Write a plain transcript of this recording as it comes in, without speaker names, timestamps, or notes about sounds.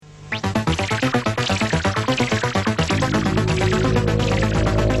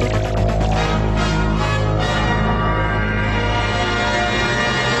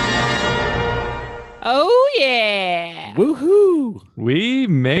We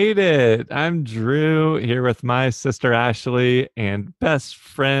made it. I'm Drew here with my sister Ashley and best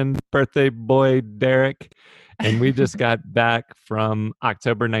friend, birthday boy Derek. And we just got back from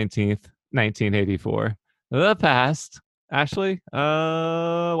October 19th, 1984. The past. Ashley,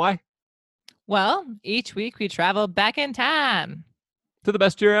 why? Well, each week we travel back in time To the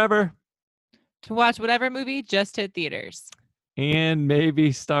best year ever. to watch whatever movie just hit theaters. And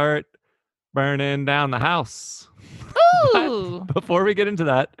maybe start burning down the house. But Ooh! before we get into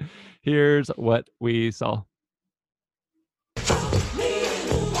that, here's what we saw.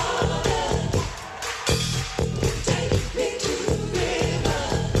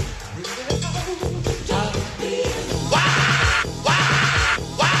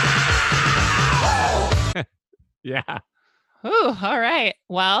 Yeah. Ooh, all right.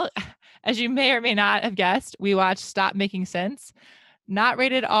 Well, as you may or may not have guessed, we watched Stop Making Sense. Not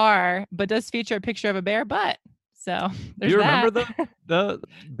rated R, but does feature a picture of a bare butt. So Do there's you remember that. the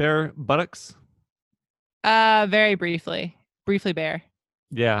bare buttocks? Very briefly. Briefly bare.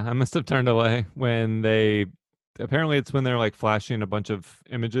 Yeah, I must have turned away when they apparently it's when they're like flashing a bunch of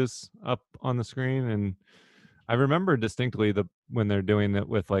images up on the screen, and I remember distinctly the when they're doing it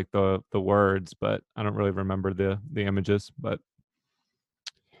with like the words, but I don't really remember the images. But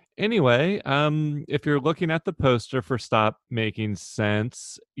anyway, if you're looking at the poster for Stop Making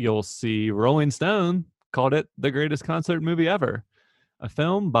Sense, you'll see Rolling Stone called it the greatest concert movie ever, a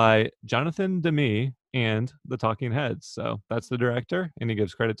film by Jonathan Demme and the Talking Heads. So that's the director, and he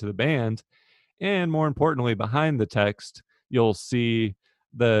gives credit to the band. And more importantly, behind the text, you'll see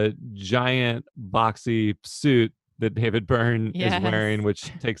the giant boxy suit that David Byrne is Yes. wearing, which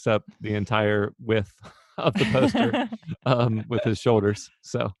takes up the entire width of the poster with his shoulders.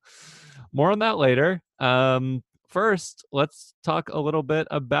 So more on that later. First, let's talk a little bit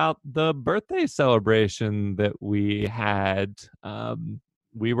about the birthday celebration that we had.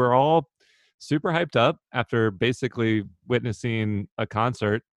 We were all super hyped up after basically witnessing a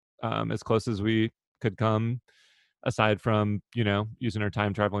concert as close as we could come, aside from using our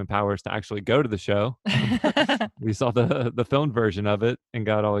time traveling powers to actually go to the show. We saw the filmed version of it and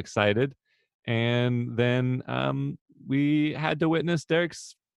got all excited, and then we had to witness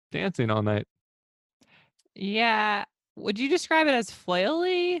Derek's dancing all night. Yeah. Would you describe it as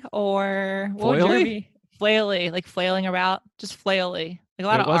flaily or what would your Foily? be? Flaily, like flailing about, just flaily. Like a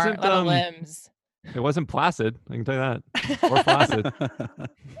lot It of art, wasn't a lot of limbs. it wasn't placid, I can tell you that. Or flaccid.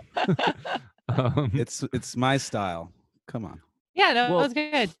 It's my style. Come on. Yeah, no, it Well, was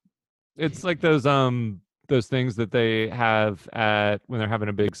good. it's like those things that they have at when they're having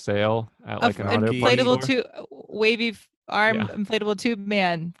a big sale at like an auto parts Inflatable store. tube, wavy arm, Yeah. inflatable tube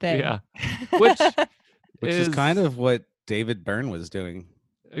man thing. Yeah. Which Which is kind of what David Byrne was doing.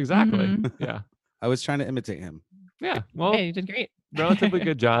 exactly. Mhm. Yeah. I was trying to imitate him. Yeah. Well, Hey, you did great. relatively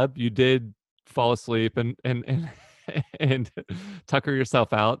good job. You did fall asleep and and tucker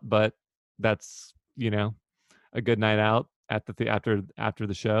yourself out, but that's a good night out at after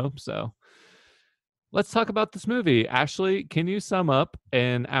the show. So let's talk about this movie. Ashley, can you sum up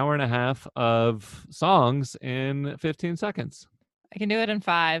an hour and a half of songs in 15 seconds? I can do it in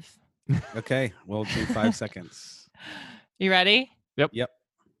 5. Okay, we'll do 5 seconds. You ready? Yep.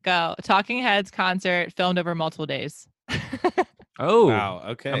 Go. Talking Heads concert filmed over multiple days. Oh, Wow.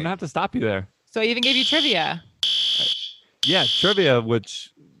 Okay. I'm gonna have to stop you there. So I even gave you trivia. Yeah, trivia.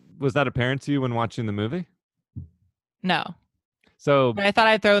 Which was that apparent to you when watching the movie? No. So But I thought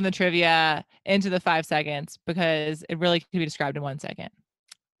I'd throw in the trivia into the 5 seconds because it really could be described in 1 second.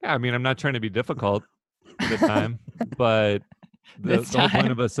 yeah, I mean, I'm not trying to be difficult this time, but the whole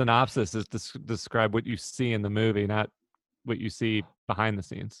point of a synopsis is to describe what you see in the movie, not what you see behind the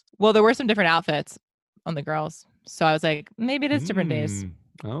scenes. Well, there were some different outfits on the girls. So I was like, maybe it is different days.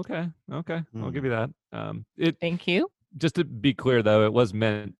 Okay. I'll give you that. Thank you. Just to be clear, though, it was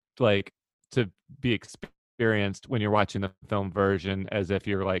meant like to be experienced when you're watching the film version, as if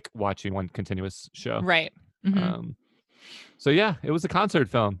you're like watching one continuous show. Right. Mm-hmm. So yeah, it was a concert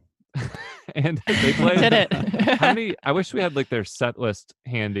film, and they played. Did it? How many? I wish we had like their set list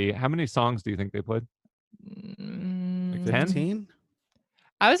handy. How many songs do you think they played? Like 10? 15?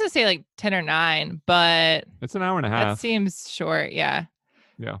 I was gonna say like 10 or 9, but It's an hour and a half. that seems short. Yeah.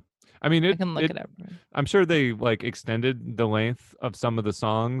 Yeah. I mean, I can look it up. I'm sure they like extended the length of some of the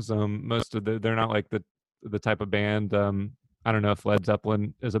songs. Most of they're not like the type of band. I don't know if Led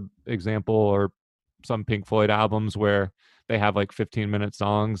Zeppelin is an example, or some Pink Floyd albums where they have like 15-minute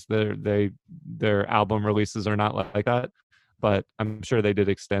songs. Their album releases are not like that, but I'm sure they did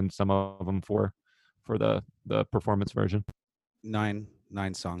extend some of them for the performance version. 9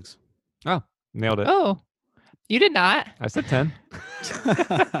 songs. Oh, nailed it. Oh, You did not. I said 10.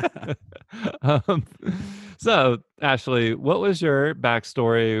 um, so, Ashley, what was your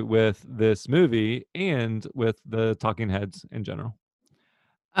backstory with this movie and with the Talking Heads in general?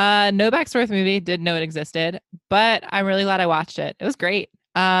 No backstory with the movie. Didn't know it existed, but I'm really glad I watched it. It was great.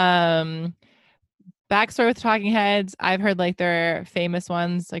 Backstory with Talking Heads. I've heard like their famous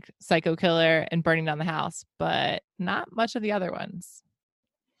ones like Psycho Killer and Burning Down the House, but not much of the other ones.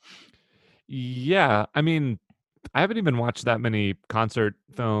 Yeah, I mean, I haven't even watched that many concert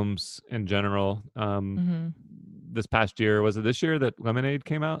films in general. This past year, was it this year that Lemonade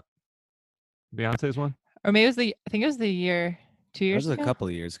came out? Beyonce's one? Or maybe I think it was the year 2 years That was ago. a couple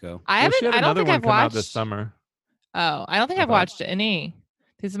of years ago. I don't think I've watched this summer. Oh, I don't think I've watched any.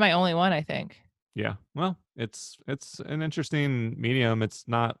 This is my only one, I think. Yeah. Well, it's an interesting medium. It's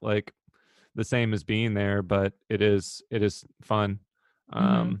not like the same as being there, but it is fun.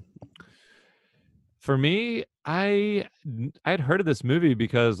 For me, I'd heard of this movie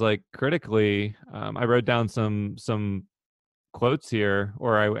because like critically, I wrote down some quotes here,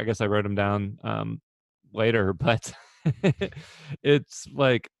 or I guess I wrote them down later, but it's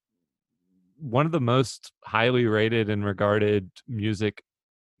like one of the most highly rated and regarded music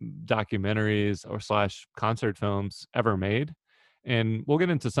documentaries or slash concert films ever made. And we'll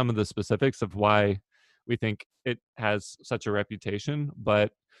get into some of the specifics of why we think it has such a reputation.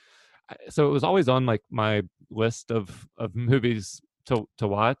 But so it was always on like my list of movies to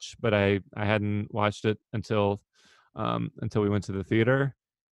watch, but I hadn't watched it until we went to the theater.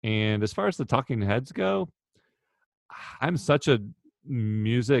 And as far as the Talking Heads go, I'm such a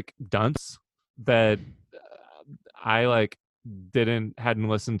music dunce that I like hadn't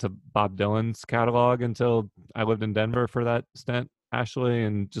listened to Bob Dylan's catalog until I lived in Denver for that stint, Ashley,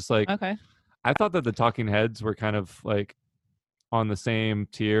 and just like okay. I thought that the Talking Heads were kind of like on the same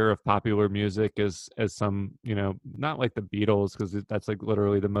tier of popular music as some, you know, not like the Beatles, because that's like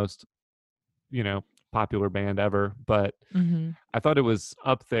literally the most, you know, popular band ever, but I thought it was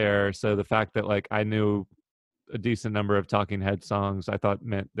up there. So the fact that like I knew a decent number of Talking Head songs, I thought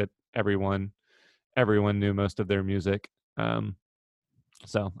meant that everyone knew most of their music.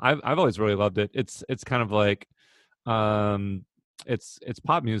 So I've always really loved it. It's kind of like it's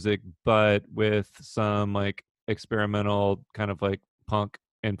pop music, but with some like experimental kind of like punk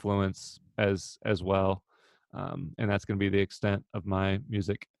influence as well. And that's going to be the extent of my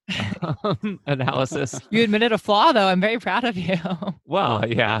music analysis. You admitted a flaw, though. I'm very proud of you. Well,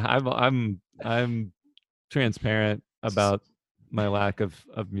 yeah, I'm transparent about my lack of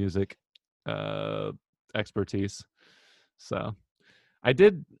music expertise. So I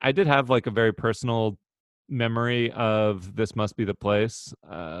did have like a very personal memory of This Must Be the Place,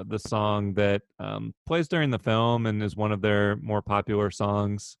 the song that plays during the film and is one of their more popular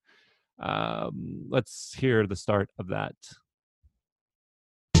songs. Let's hear the start of that.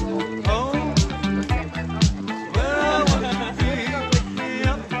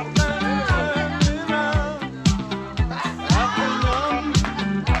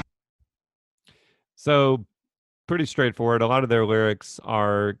 So pretty straightforward. A lot of their lyrics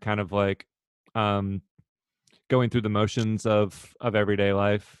are kind of like going through the motions of everyday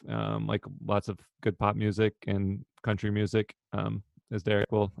life, like lots of good pop music and country music, as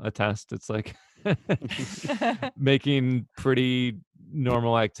Derek will attest. It's like making pretty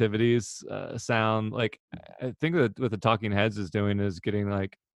normal activities sound like, I think that what the Talking Heads is doing is getting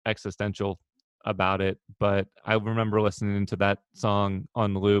like existential about it. But I remember listening to that song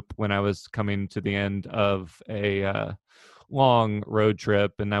on loop when I was coming to the end of a long road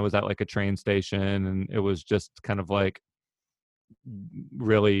trip, and I was at like a train station, and it was just kind of like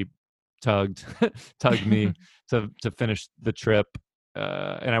really tugged me to finish the trip.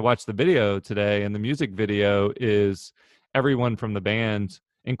 And I watched the video today, and the music video is everyone from the band,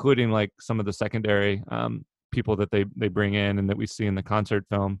 including like some of the secondary people that they bring in and that we see in the concert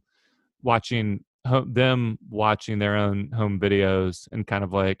film, watching their own home videos and kind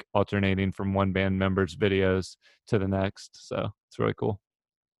of like alternating from one band member's videos to the next. So it's really cool.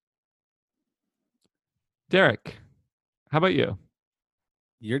 Derek, how about you?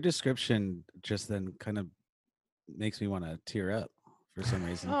 Your description just then kind of makes me want to tear up for some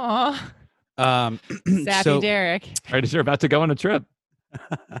reason. Aw. Sappy Derek. Right as you're about to go on a trip.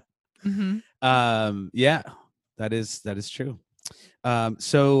 Yeah, that is true.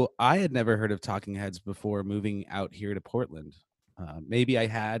 So I had never heard of Talking Heads before moving out here to Portland. Maybe I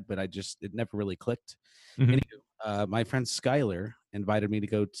had, but it never really clicked. Anywho, my friend Skylar invited me to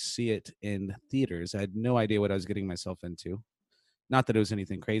go see it in theaters. I had no idea what I was getting myself into. Not that it was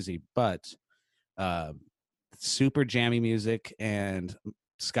anything crazy, but super jammy music. And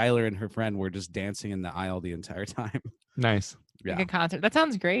Skylar and her friend were just dancing in the aisle the entire time. Nice. Like Yeah, a concert. That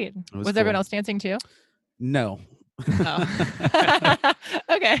sounds great. was Was everyone cool. else dancing too? No. Oh.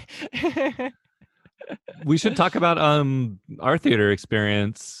 Okay. We should talk about our theater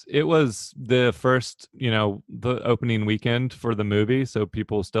experience. It was the first, the opening weekend for the movie, so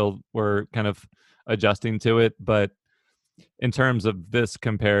people still were kind of adjusting to it. But in terms of this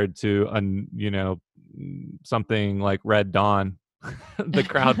compared to something like Red Dawn, the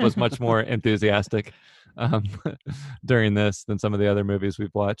crowd was much more enthusiastic um, during this than some of the other movies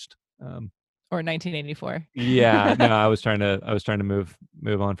we've watched. Or 1984. Yeah, no, I was trying to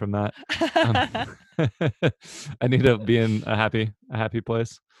move on from that. I need to be in a happy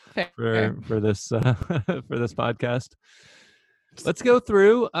place Fair. for this for this podcast. Let's go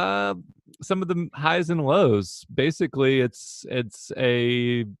through some of the highs and lows. Basically, it's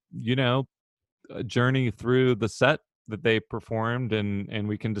a a journey through the set that they performed, and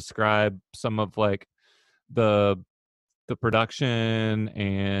we can describe some of like the production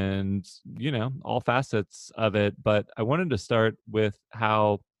and all facets of it. But I wanted to start with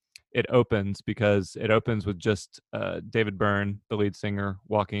how it opens, because it opens with just David Byrne, the lead singer,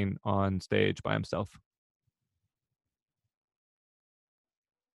 walking on stage by himself.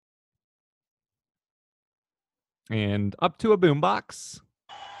 And up to a boombox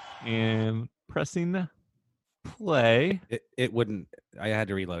and pressing play. It wouldn't. I had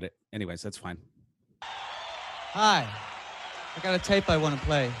to reload it. Anyways, that's fine. Hi, I got a tape I want to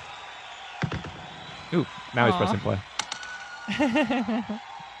play. Ooh, now he's Aw. pressing play.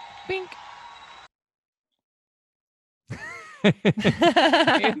 Bink.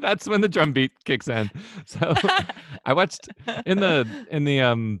 And that's when the drum beat kicks in. So I watched in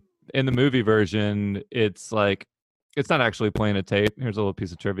the movie version, it's like it's not actually playing a tape. Here's a little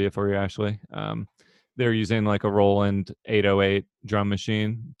piece of trivia for you, Ashley. They're using like a Roland 808 drum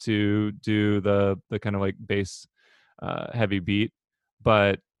machine to do the kind of like bass heavy beat,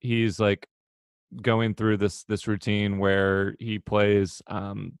 but he's like going through this routine where he plays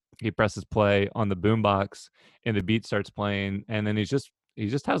he presses play on the boombox and the beat starts playing, and then he just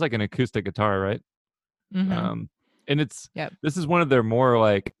has like an acoustic guitar, right? Mhm. And it's Yep. this is one of their more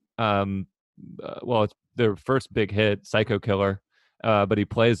like well, it's their first big hit, Psycho Killer, but he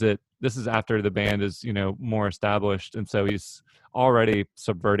plays it. This is after the band is more established, and so he's already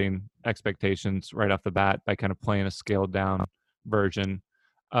subverting expectations right off the bat by kind of playing a scaled down version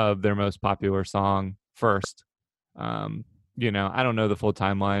of their most popular song first. I don't know the full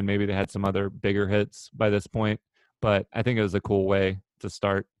timeline. Maybe they had some other bigger hits by this point, but I think it was a cool way to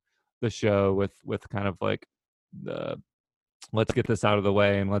start the show with kind of like the let's get this out of the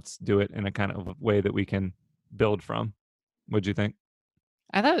way and let's do it in a kind of way that we can build from. What'd you think?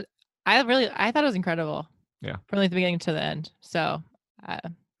 I thought it was incredible. Yeah. From like the beginning to the end. So,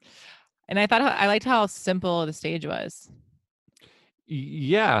 and I liked how simple the stage was.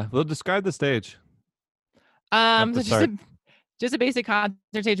 Yeah, we'll describe the stage. So the start. just a basic concert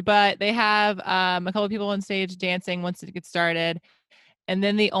stage, but they have a couple of people on stage dancing once it gets started, and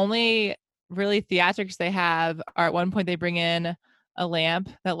then the only really theatrics they have are at one point they bring in a lamp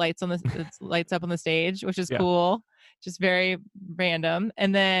that lights up on the stage, which is Yeah. cool, just very random.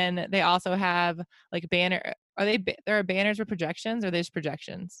 And then they also have like banner. There are banners with projections, or are they just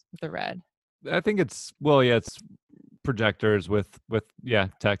projections with the red? I think it's projectors with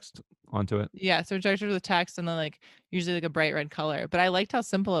text onto it. Yeah, so projectors with text and then like usually like a bright red color. But I liked how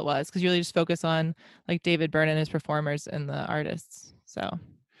simple it was because you really just focus on like David Byrne and his performers and the artists. So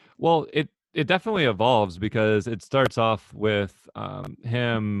Well, it definitely evolves because it starts off with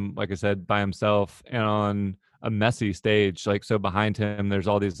him, like I said, by himself and on a messy stage. Like, so behind him, there's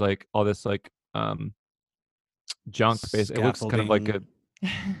all this like junk. Basically, it looks kind of like a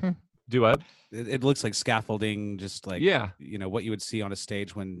do what? It looks like scaffolding, just like Yeah. what you would see on a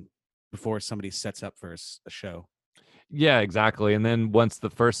stage before somebody sets up for a show. Yeah, exactly. And then once the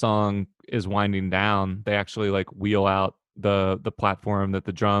first song is winding down, they actually like wheel out the platform that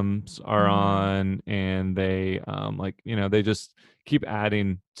the drums are on, and they they just keep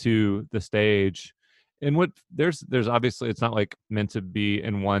adding to the stage. And there's obviously, it's not like meant to be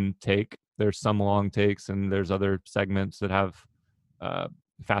in one take. There's some long takes and there's other segments that have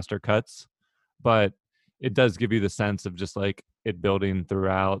faster cuts, but it does give you the sense of just like it building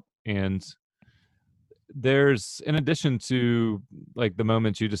throughout. And there's, in addition to like the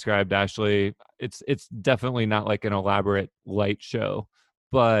moments you described, Ashley, it's definitely not like an elaborate light show,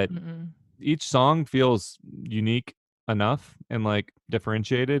 but each song feels unique enough and like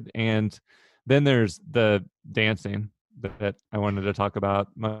differentiated. And then there's the dancing that I wanted to talk about,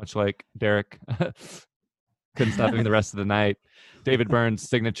 much like Derek couldn't stop him the rest of the night. David Byrne's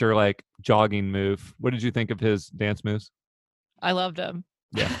signature like jogging move. What did you think of his dance moves? I loved him.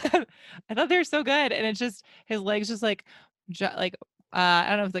 Yeah. I thought they were so good, and it's just his legs just like I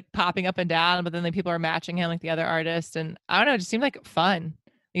don't know if it's like popping up and down, but then like people are matching him like the other artist, and I don't know, it just seemed like fun.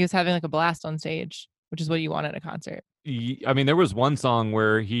 He was having like a blast on stage, which is what you want at a concert. I mean, there was one song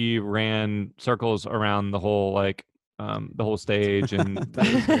where he ran circles around the whole the whole stage and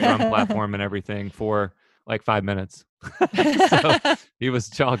the drum platform and everything for like 5 minutes. So he was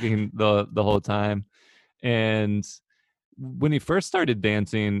jogging the whole time. And when he first started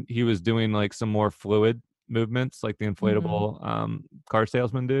dancing, he was doing like some more fluid movements, like the inflatable car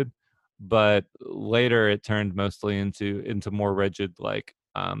salesman did. But later, it turned mostly into more rigid, like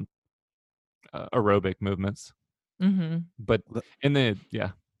aerobic movements. But in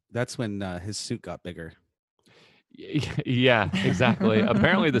the That's when his suit got bigger. Yeah, exactly.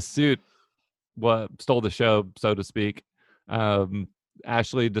 Apparently, the suit stole the show, so to speak.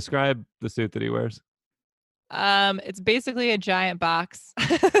 Ashley, describe the suit that he wears. It's basically a giant box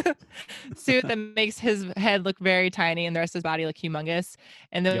suit that makes his head look very tiny and the rest of his body look humongous.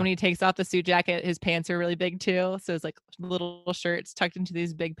 And then when he takes off the suit jacket, his pants are really big too. So it's like little shirts tucked into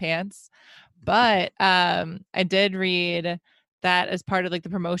these big pants. But I did read that as part of like the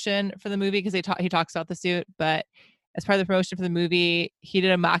promotion for the movie, because he talks about the suit, but as part of the promotion for the movie, he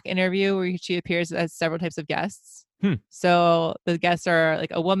did a mock interview where she appears as several types of guests. So the guests are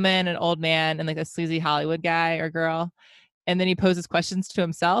like a woman, an old man, and like a sleazy Hollywood guy or girl. And then he poses questions to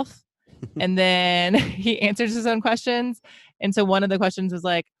himself. And then he answers his own questions. And so one of the questions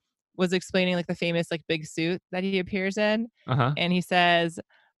was explaining like the famous like big suit that he appears in. And he says,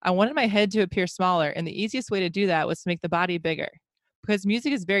 I wanted my head to appear smaller. And the easiest way to do that was to make the body bigger. Because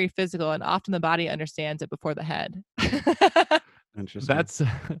music is very physical and often the body understands it before the head. Interesting. That's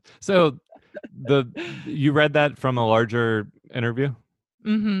so you read that from a larger interview?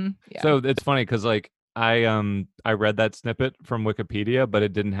 Yeah. So it's funny because like I read that snippet from Wikipedia, but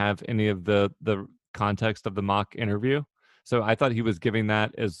it didn't have any of the context of the mock interview. So I thought he was giving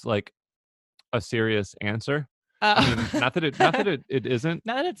that as like a serious answer. I mean, not that it isn't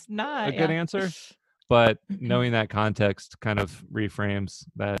not that it's not a good answer, but knowing that context kind of reframes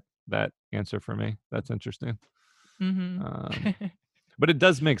that answer for me. That's interesting. But it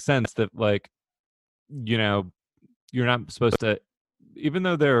does make sense that like, you know, you're not supposed to, even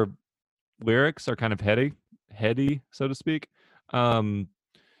though their lyrics are kind of heady, so to speak.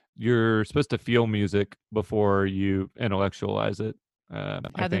 You're supposed to feel music before you intellectualize it.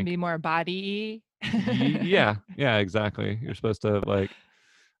 Have them be more body. Yeah, exactly. You're supposed to like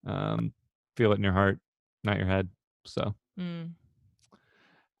feel it in your heart, not your head. So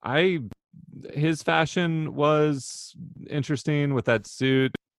his fashion was interesting with that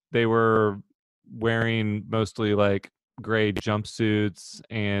suit. They were wearing mostly like gray jumpsuits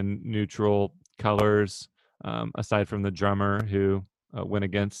and neutral colors, aside from the drummer who went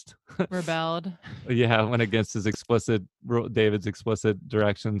against rebelled. Went against David's explicit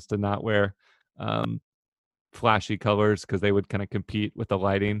directions to not wear flashy colors because they would kind of compete with the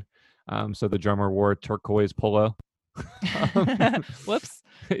lighting. So the drummer wore turquoise polo. Whoops.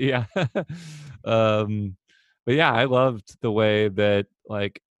 Yeah. But yeah, I loved the way that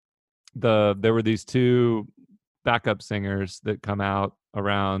like there were these two backup singers that come out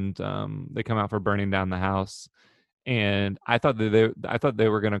around they come out for Burning Down the House, and I thought they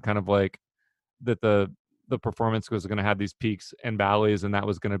were going to kind of like that the performance was going to have these peaks and valleys, and that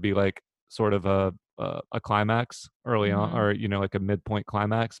was going to be like sort of a climax early on, or you know, like a midpoint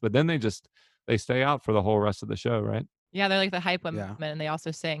climax, but then they stay out for the whole rest of the show, right? Yeah, they're like the hype women, and they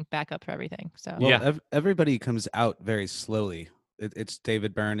also sing backup for everything. So everybody comes out very slowly. It's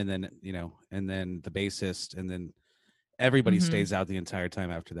David Byrne, and then and then the bassist, and then everybody stays out the entire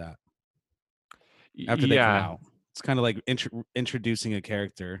time after that. After they come out, it's kind of like introducing a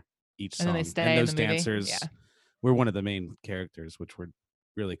character each song, and then they stay. And those dancers were one of the main characters, which were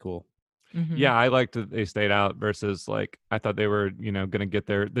really cool. Yeah, I liked that they stayed out versus like I thought they were gonna get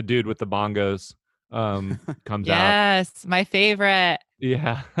the dude with the bongos comes out. Yes, my favorite.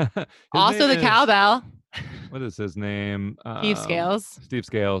 Yeah. Also the cowbell. What is his name? Steve Scales. Steve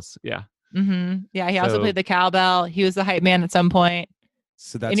Scales. Yeah. Yeah, he also played the cowbell. He was the hype man at some point.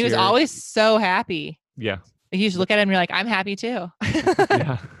 So that's and he was always so happy. Yeah. You just look at him and you're like, I'm happy too.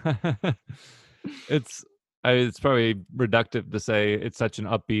 Yeah. It's probably reductive to say it's such an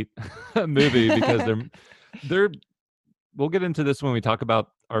upbeat movie because they're we'll get into this when we talk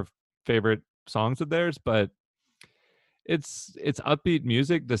about our favorite songs of theirs, but it's upbeat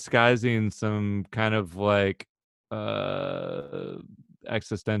music disguising some kind of like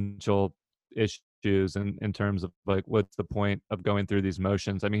existential issues shoes in terms of like what's the point of going through these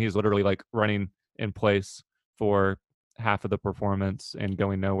motions. I mean, he's literally like running in place for half of the performance and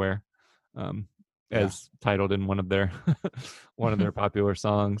going nowhere, um, Yeah. as titled in one of their one of their popular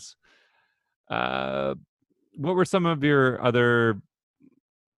songs. uh what were some of your other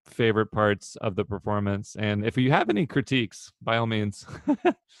favorite parts of the performance, and if you have any critiques, by all means?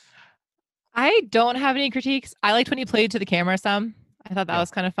 I don't have any critiques. I liked when he played to the camera some. I thought that Yeah.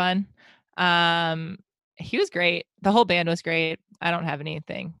 was kind of fun. Um, he was great. The whole band was great. I don't have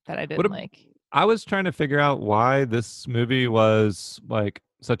anything that I didn't ab- like. I was trying to figure out why this movie was like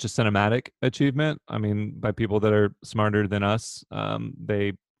such a cinematic achievement. I mean, by people that are smarter than us,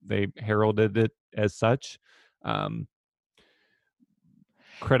 they heralded it as such. Um,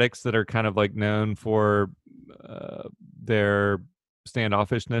 Critics that are kind of like known for uh, their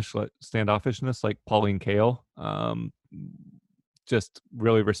standoffishness, like Pauline Kael, just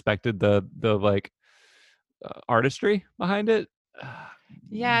really respected the like artistry behind it.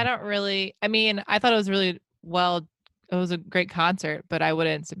 Yeah, I don't really. I mean, I thought it was really well. It was a great concert, but I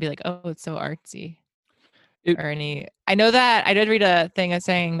wouldn't be like, oh, it's so artsy It or any. I know that I did read a thing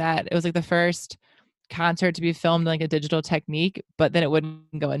saying that it was like the first concert to be filmed in like a digital technique, but then it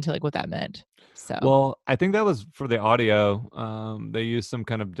wouldn't go into like what that meant. So, Well, I think that was for the audio. They used some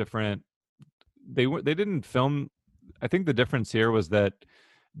kind of different. They didn't film. I think the difference here was that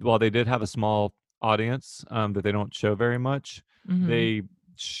while they did have a small audience, that they don't show very much, mhm. they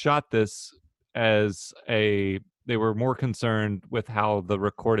shot this as a. They were more concerned with how the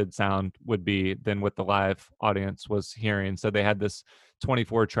recorded sound would be than what the live audience was hearing. So they had this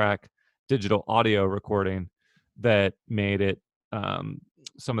 24 track digital audio recording that made it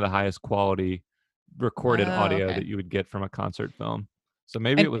some of the highest quality recorded Oh, audio okay. that you would get from a concert film. So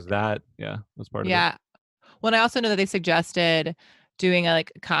maybe And it was that, yeah, was part of it. yeah, well, I also know that they suggested doing a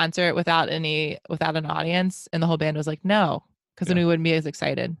like concert without an audience, and the whole band was like, no, because then Yeah. we wouldn't be as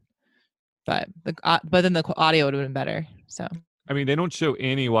excited. But then the audio would have been better. So I mean, they don't show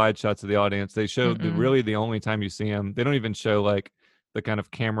any wide shots of the audience. They show mm-mm. really the only time you see them. They don't even show like the kind of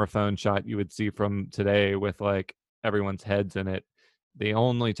camera phone shot you would see from today with like everyone's heads in it. The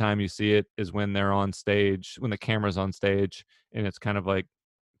only time you see it is when they're on stage, when the camera's on stage, and it's kind of like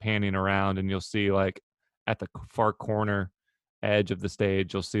panning around, and you'll see like at the far corner edge of the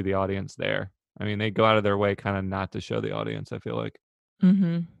stage, you'll see the audience there. I mean, they go out of their way kind of not to show the audience, I feel like.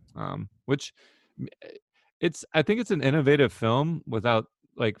 Mm-hmm. Which it's I think it's an innovative film without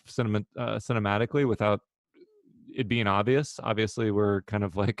like cinematically, without it being obvious. Obviously, we're kind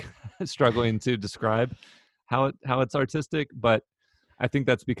of like struggling to describe how it's artistic, but I think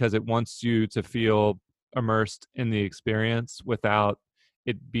that's because it wants you to feel immersed in the experience without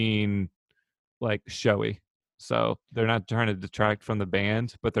it being like showy. So they're not trying to detract from the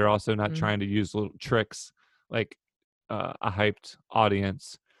band, but they're also not Mm-hmm. trying to use little tricks like a hyped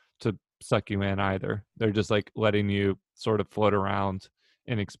audience to suck you in either. They're just like letting you sort of float around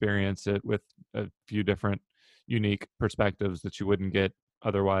and experience it with a few different unique perspectives that you wouldn't get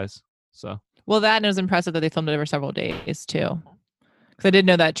otherwise. So Well, that and it was impressive that they filmed it over several days too. Because I didn't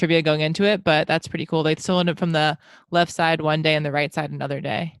know that trivia going into it, but that's pretty cool. They filmed it from the left side one day and the right side another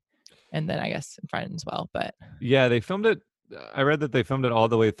day, and then I guess in front as well. But yeah, they filmed it. I read that they filmed it all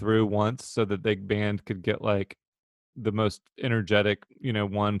the way through once so that the band could get like the most energetic,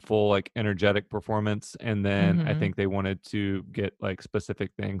 one full like energetic performance, and then I mm-hmm. think they wanted to get like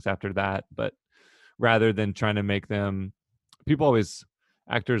specific things after that, but rather than trying to make them, people always,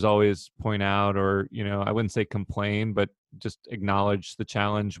 actors always point out, or I wouldn't say complain, but just acknowledge the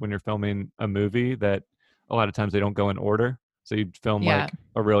challenge when you're filming a movie, that a lot of times they don't go in order. So you'd film Yeah, like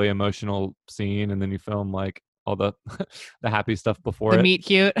a really emotional scene, and then you film like all the the happy stuff before the it. meet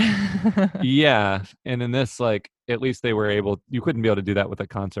cute. Yeah, and in this, like, at least they were able. You couldn't be able to do that with a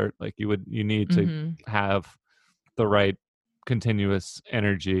concert. Like, you need to mm-hmm. have the right continuous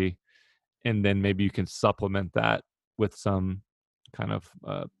energy, and then maybe you can supplement that with some kind of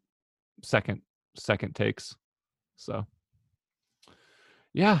second takes. So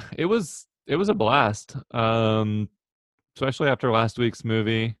yeah, it was a blast. Especially after last week's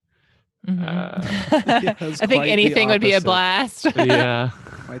movie. Mm-hmm. Yeah, it was I think quite the anything would be a opposite. blast. Yeah.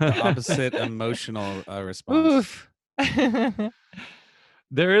 Quite the opposite emotional response. Oof.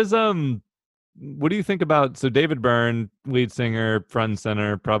 There is what do you think about, so David Byrne, lead singer, front and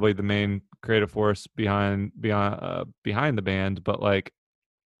center, probably the main creative force behind the band, but like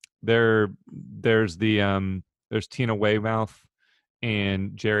there's Tina Weymouth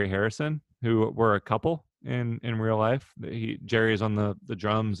and Jerry Harrison, who were a couple in real life. Jerry is on the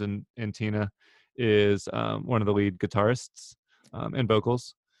drums, and Tina is one of the lead guitarists and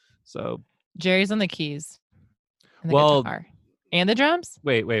vocals. So Jerry's on the keys and the Well, guitar and the drums.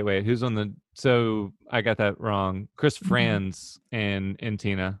 wait. Who's on the? So I got that wrong. Chris Franz and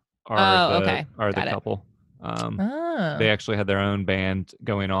Tina Oh, okay. are the Got it. couple. Oh. They actually had their own band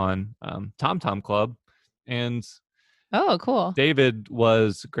going on, Tom Tom Club, and Oh, cool. David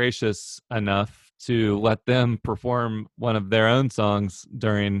was gracious enough to let them perform one of their own songs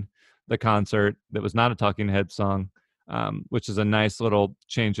during the concert that was not a Talking Heads song, which is a nice little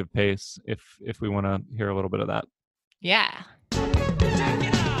change of pace if we want to hear a little bit of that. Yeah.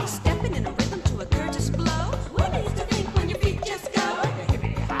 Stepping in a rhythm to a Curtis blow. Who needs to think when your feet just go? Who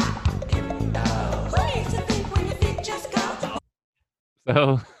needs to think when your feet just go?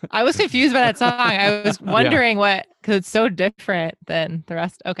 So I was confused by that song. I was wondering what, because it's so different than the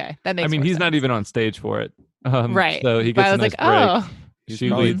rest. Okay, that makes. I mean, more he's sense. not even on stage for it, right. So he But gets I a was nice like, break. oh, He's She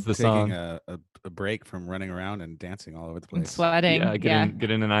probably leads the taking song. a break from running around and dancing all over the and place. sweating. Yeah, Yeah.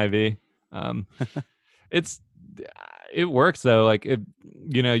 get in an IV. It's it works though. Like it,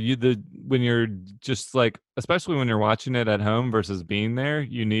 when you're just like, especially when you're watching it at home versus being there,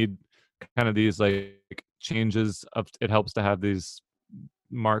 you need kind of these like changes of. It helps to have these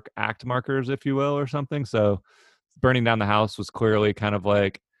act markers, if you will, or something. So, burning down the house was clearly kind of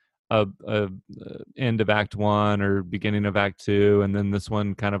like a end of Act 1 or beginning of Act 2, and then this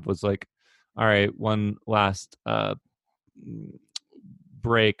one kind of was like, all right, one last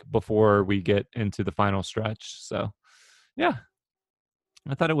break before we get into the final stretch. So yeah,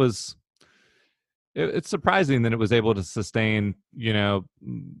 I thought it's surprising that it was able to sustain your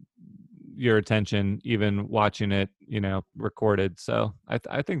attention even watching it recorded. So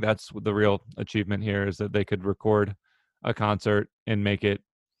I think that's the real achievement here, is that they could record a concert and make it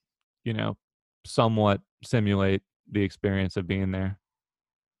somewhat simulate the experience of being there.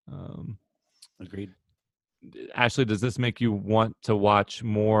 Agreed. Ashley, does this make you want to watch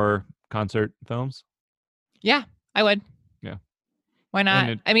more concert films? Yeah, I would. Yeah. Why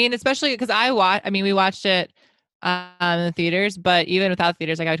not? I mean, especially because we watched it in the theaters, but even without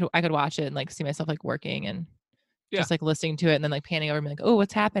theaters, like I could watch it and like see myself like working and just like listening to it and then like panning over and be like, oh,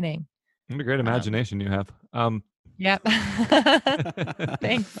 what's happening? What a great imagination you have. Yep.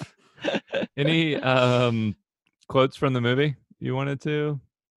 Thanks. Any quotes from the movie you wanted to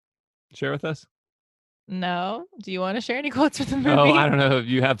share with us? No. Do you want to share any quotes from the movie? Oh, I don't know.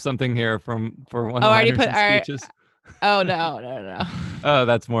 You have something here for one. Oh, I already put speeches. Oh no. Oh,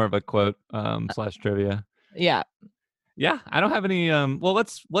 that's more of a quote / trivia. Yeah. Yeah, I don't have any. Well,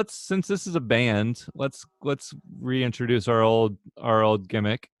 let's since this is a band, let's reintroduce our old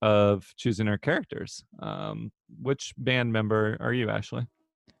gimmick of choosing our characters. Which band member are you, Ashley?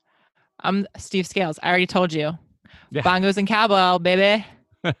 I'm Steve Scales. I already told you. Yeah. Bongos and cowbell, baby.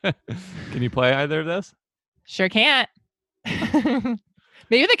 Can you play either of those? Sure can't.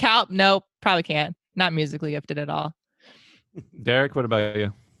 Maybe the cow. Nope, probably can't. Not musically gifted at all. Derek, what about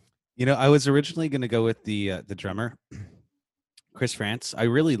you? I was originally going to go with the drummer, Chris Frantz. I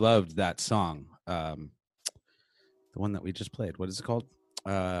really loved that song, the one that we just played. What is it called?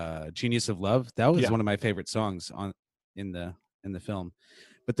 Genius of Love. That was one of my favorite songs in the film.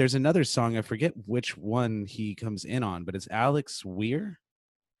 But there's another song, I forget which one he comes in on, but it's Alex Weir.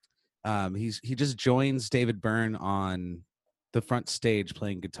 He just joins David Byrne on the front stage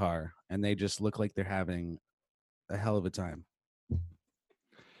playing guitar, and they just look like they're having a hell of a time.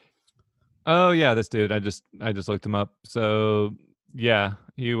 Oh yeah, this dude. I just looked him up. So yeah,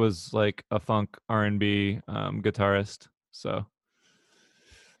 he was like a funk R&B guitarist. So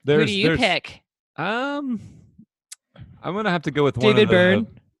who do you pick? I'm gonna have to go with David Byrne,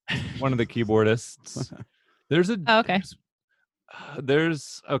 one of the keyboardists. There's okay.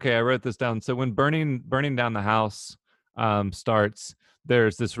 I wrote this down. So when burning down the house starts,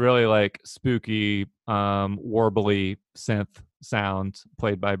 there's this really like spooky warbly synth sound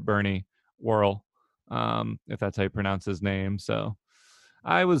played by Bernie Worrell, if that's how you pronounce his name. So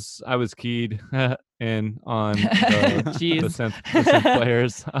I was keyed in on the synth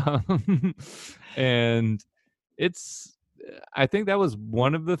players, and I think that was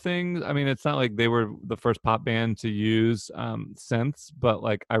one of the things. I mean, it's not like they were the first pop band to use synths, but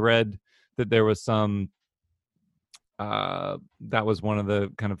like I read that there was some that was one of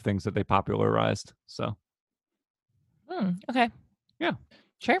the kind of things that they popularized. So okay. Yeah.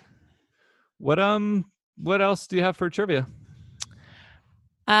 Sure. What else do you have for trivia?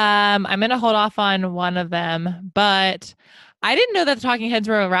 I'm gonna hold off on one of them, but I didn't know that the Talking Heads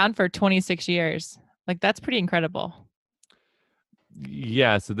were around for 26 years. Like that's pretty incredible.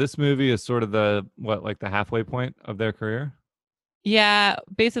 Yeah, so this movie is sort of the halfway point of their career. Yeah,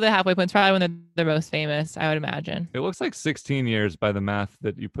 basically the halfway point. It's probably when they're most famous, I would imagine. It looks like 16 years by the math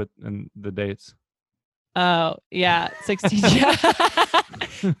that you put in the dates. Oh, yeah, 16. Yeah.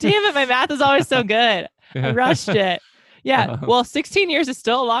 Damn it, my math is always so good. I rushed it. Yeah, well, 16 years is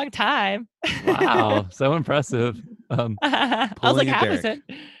still a long time. Wow, so impressive. I was Pulling like, a half is Derek.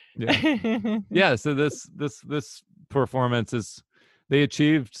 it? Yeah, so this performance is they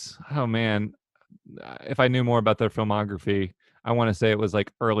achieved. Oh man, if I knew more about their filmography, I want to say it was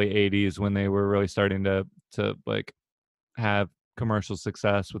like early 80s when they were really starting to like have commercial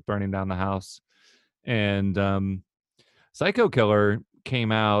success with Burning Down the House. And Psycho Killer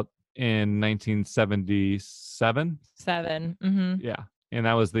came out in 1977. 7. Mm-hmm. Yeah, and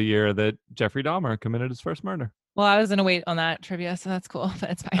that was the year that Jeffrey Dahmer committed his first murder. Well, I was gonna wait on that trivia, so that's cool.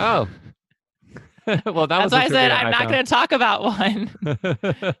 But it's fine. Oh, well, that was that's why I the said trivia I'm not found. going to talk about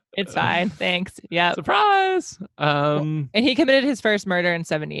one. It's fine. Thanks. Yeah. Surprise. And he committed his first murder in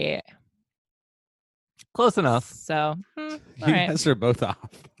 78. Close enough. So, all You right. guys are both off.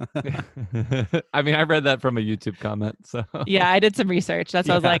 I mean, I read that from a YouTube comment. So Yeah, I did some research. That's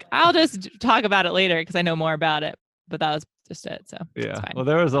why I was Yeah. like, I'll just talk about it later because I know more about it. But that was just it. So it's yeah. fine. Well,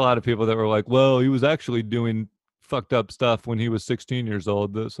 there was a lot of people that were like, "Well, he was actually doing fucked up stuff when he was 16 years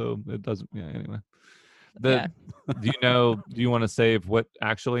old." So it doesn't. Yeah. Anyway, Yeah. do you want to save what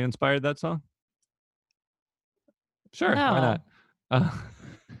actually inspired that song? Sure. Why not?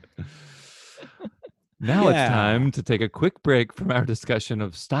 Now it's Yeah. time to take a quick break from our discussion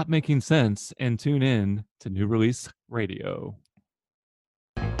of Stop Making Sense and tune in to New Release Radio.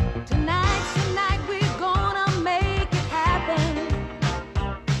 Tonight, we're gonna make it happen.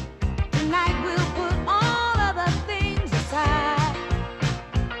 Tonight, we'll put all other things aside.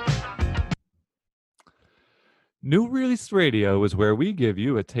 New Release Radio is where we give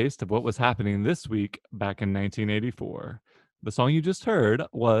you a taste of what was happening this week back in 1984. The song you just heard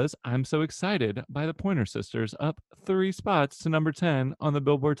was I'm So Excited by the Pointer Sisters, up 3 spots to number 10 on the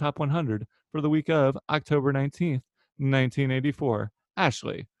Billboard Top 100 for the week of October 19th, 1984.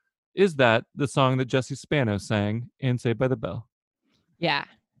 Ashley, is that the song that Jesse Spano sang in Saved by the Bell? Yeah.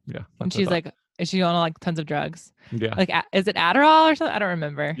 Yeah. And that's what I she's thought. like, is she on like tons of drugs? Yeah. Like, is it Adderall or something? I don't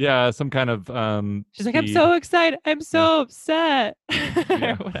remember. Yeah, some kind of She's like, I'm speed. so excited. I'm so upset.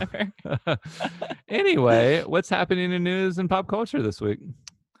 Yeah. Or whatever. Anyway, what's happening in news and pop culture this week?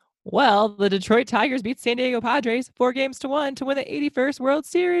 Well, the Detroit Tigers beat San Diego Padres 4-1 to win the 81st World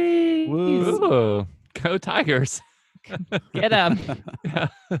Series. Woo. Ooh, go Tigers. Get them. Yeah.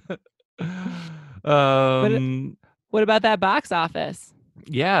 What about that box office?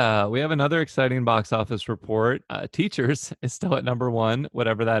 Yeah, we have another exciting box office report. Teachers is still at number 1,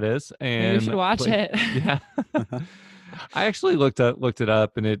 whatever that is. And Maybe we should watch it. Yeah. I actually looked it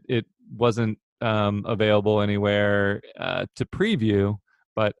up and it wasn't available anywhere to preview,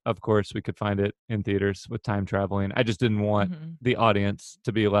 but of course we could find it in theaters with time traveling. I just didn't want Mhm. the audience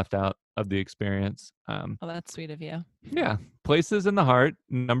to be left out of the experience. Well, that's sweet of you. Yeah. Places in the Heart,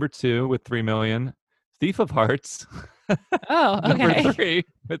 number 2 with 3 million. Thief of Hearts, Oh, number okay. 3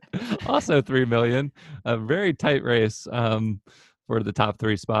 with also 3 million. A very tight race for the top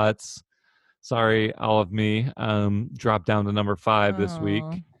 3 spots. Sorry, All of Me dropped down to number 5 this week.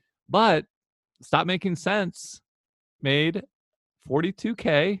 Aw. But Stop Making Sense made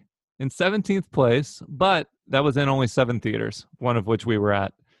 42K in 17th place, but that was in only 7 theaters, one of which we were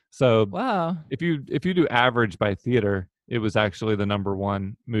at. So Wow. if you do average by theater, it was actually the number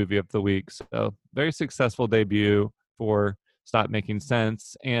 1 movie of the week. So very successful debut for Stop Making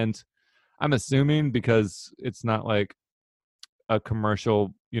Sense. And I'm assuming because it's not like a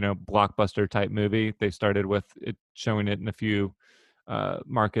commercial, blockbuster type movie, they started with it showing it in a few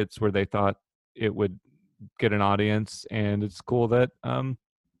markets where they thought it would get an audience. And it's cool that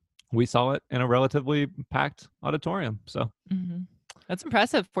we saw it in a relatively packed auditorium. So Mhm. That's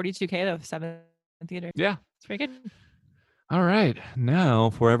impressive. 42K though, 7 theaters. yeah. It's pretty good. All right, now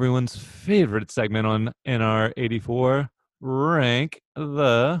for everyone's favorite segment on NR 84, Rank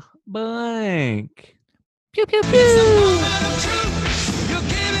the Blank. Pew pew pew.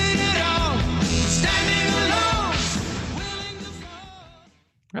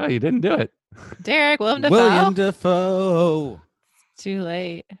 Oh, you didn't do it. Derek, Willem Dafoe. William Dafoe. Too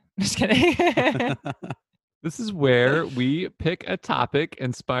late. Just kidding. This is where we pick a topic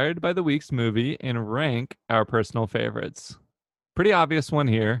inspired by the week's movie and rank our personal favorites. Pretty obvious one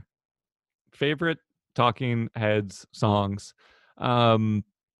here. Favorite Talking Heads songs. I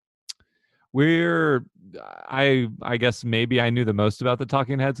guess maybe I knew the most about the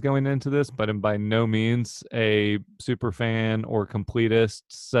Talking Heads going into this, but I'm by no means a super fan or completist.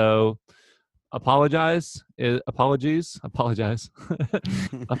 So apologize apologies apologize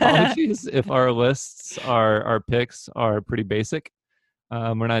apologies if our lists our picks are pretty basic.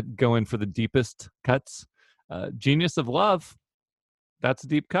 We're not going for the deepest cuts. Genius of Love, that's a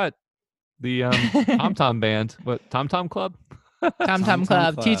deep cut. The Tom Tom Band, what, Tom Tom Club? Tom Tom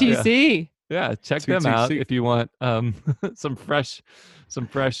Club, Club. TTC. Yeah, check them out TTC. if you want some fresh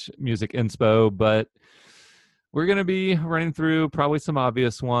music inspo. But we're gonna be running through probably some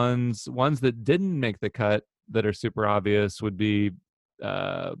obvious ones. Ones that didn't make the cut that are super obvious would be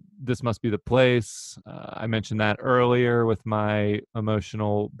This Must Be the Place. I mentioned that earlier with my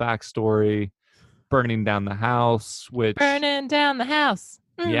emotional backstory. Burning Down the House, which Burning down the house.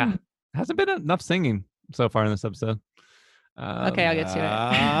 yeah, hasn't been enough singing so far in this episode. Okay, I'll get to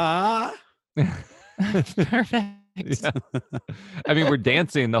Ah. it. Perfect. Yeah. I mean, we're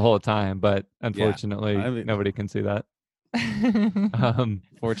dancing the whole time, but unfortunately, I mean- nobody can see that.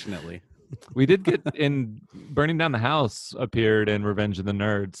 Fortunately. We did get in Burning Down the House appeared in Revenge of the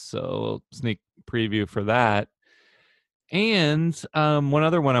Nerds, so sneak preview for that. And one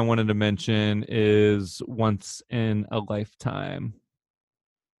other one I wanted to mention is Once in a Lifetime.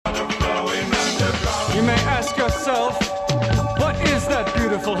 You may ask yourself, what is that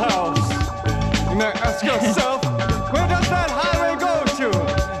beautiful house? You may ask yourself, where does that highway go to?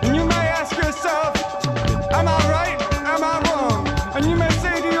 And you may ask yourself, am I right? Am I wrong? And you may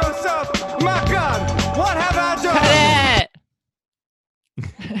say to yourself, my God, what have I done?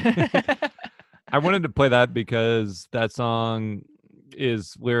 Cut it. I wanted to play that because that song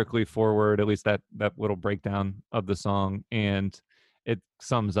is lyrically forward, at least that little breakdown of the song, and it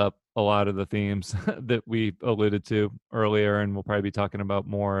sums up a lot of the themes that we alluded to earlier, and we'll probably be talking about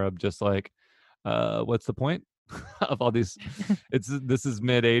more of just like what's the point of all these. This is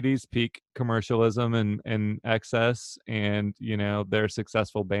mid 80s peak commercialism and excess, and you know, they're a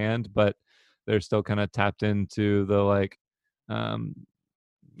successful band, but they're still kind of tapped into the like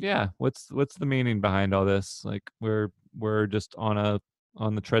yeah, what's the meaning behind all this? Like we're just on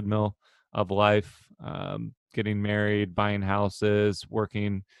the treadmill of life, getting married, buying houses,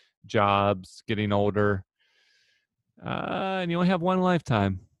 working jobs, getting older, and you only have one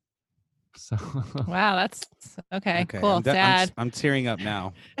lifetime. So Wow, that's okay. Okay, Cool. Sad. I'm tearing up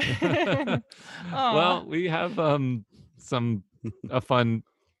now. well, we have a fun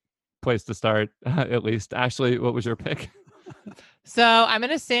place to start at least. Ashley, what was your pick? So I'm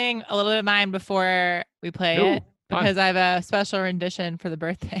gonna sing a little bit of mine before we play Ooh, it fun. because I have a special rendition for the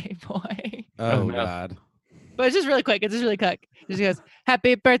birthday boy. Oh, no. God. But it's just really quick. It's just really quick. It just goes,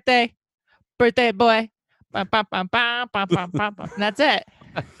 "Happy birthday, birthday boy." Bum, bum, bum, bum, bum, bum, bum, bum. And that's it.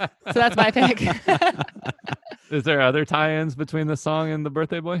 So that's my pick. Is there other tie-ins between the song and the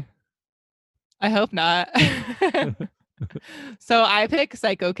birthday boy? I hope not. So I pick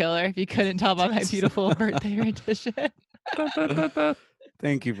Psycho Killer, if you couldn't tell by my beautiful birthday rendition.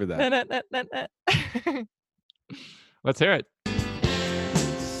 Thank you for that. Let's hear it.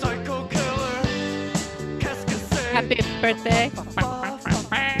 Psycho killer, qu'est-ce que c'est? Happy birthday.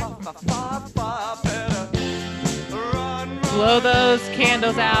 Blow those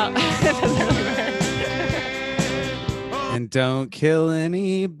candles out. It doesn't really work. And don't kill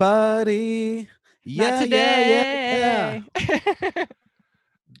anybody. Not today.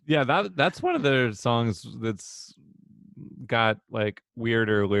 Yeah, that's one of their songs that's got like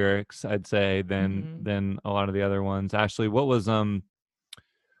weirder lyrics, I'd say, than a lot of the other ones. Ashley, what was your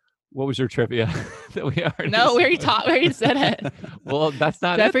trivia that we already No, we said? already said it. Well, that's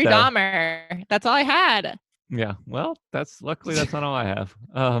not Jeffrey it, though. Dahmer. That's all I had. Yeah, well, luckily that's not all I have.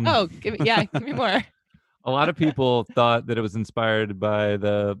 Oh, give me more. A lot of people thought that it was inspired by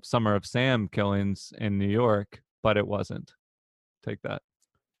the Summer of Sam killings in New York, but it wasn't. Take that.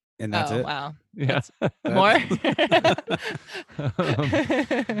 And that's it. Wow. Yeah. More?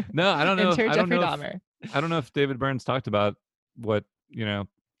 No, I don't know. Enter I don't Jeffrey know. Dahmer. I don't know if David Burns talked about what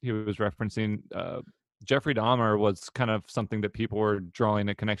he was referencing. Jeffrey Dahmer was kind of something that people were drawing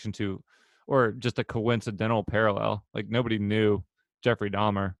a connection to, or just a coincidental parallel. Like nobody knew Jeffrey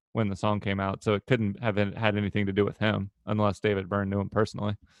Dahmer when the song came out, so it couldn't have had anything to do with him unless David Byrne knew him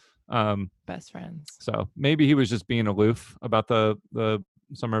personally. Best friends. So maybe he was just being aloof about the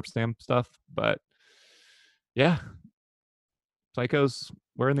Summer of Sam stuff. But yeah, Psychos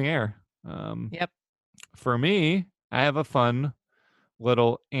were in the air. Yep. For me, I have a fun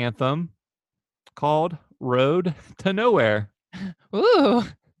little anthem called Road to Nowhere. Ooh.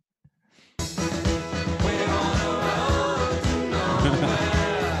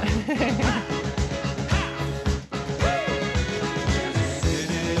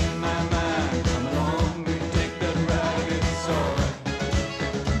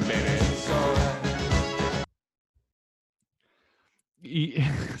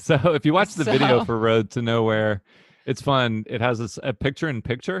 So if you watch the video So- for Road to Nowhere, it's fun. It has a picture in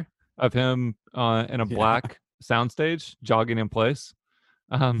picture of him in a Yeah. black soundstage jogging in place.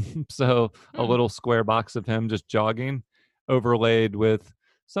 So a Hmm. little square box of him just jogging, overlaid with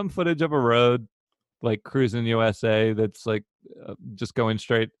some footage of a road, like cruising USA, that's like just going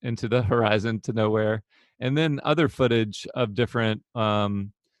straight into the horizon to nowhere, and then other footage of different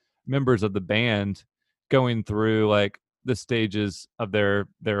members of the band going through like the stages of their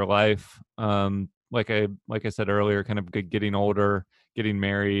life. Like I said earlier, kind of getting older, getting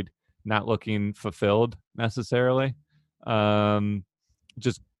married, not looking fulfilled necessarily. Um,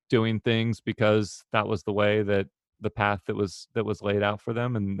 just doing things because that was the way that the path that was laid out for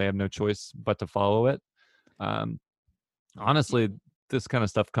them, and they have no choice but to follow it. Um, honestly, this kind of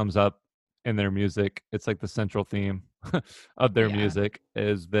stuff comes up in their music. It's like the central theme of their Yeah. music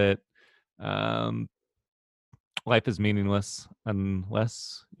is that um, life is meaningless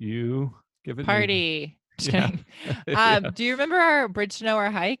unless you give it meaning. Party. Just Yeah. kidding. Yeah. Do you remember our Bridge to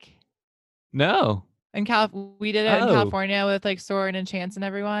Nowhere hike No. in we did it in Oh. California with like Soren and Chance and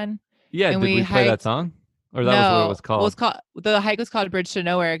everyone. Yeah. And Did we we play that hiked- song? Or that was what it was called? Well, it's called the hike was called Bridge to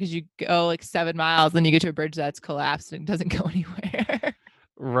Nowhere because you go like 7 miles, then you get to a bridge that's collapsed and doesn't go anywhere.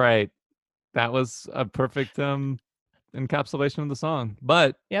 Right. That was a perfect encapsulation of the song.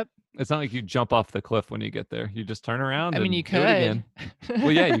 But Yep. it's not like you jump off the cliff when you get there. You just turn around. I mean, and you do it again. could.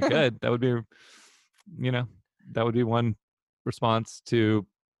 Well, yeah, you could. That would be, that would be one response to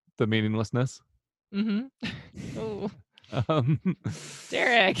the meaninglessness. Mm-hmm. Oh, Um,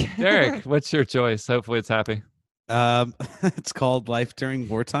 Derek. Derek, what's your choice? Hopefully, it's happy. It's called Life During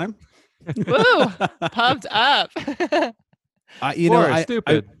Wartime. Woo! Pumped up. Or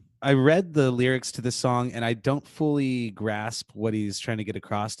stupid. I read the lyrics to the song and I don't fully grasp what he's trying to get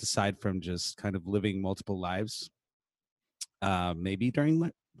across aside from just kind of living multiple lives. Maybe during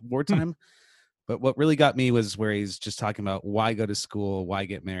wartime. But what really got me was where he's just talking about why go to school, why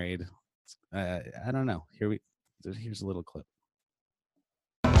get married. I don't know. Here's a little clip.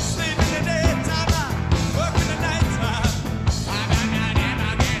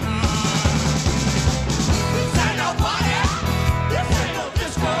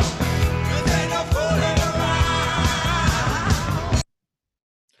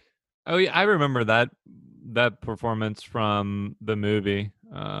 Oh yeah, I remember that performance from the movie.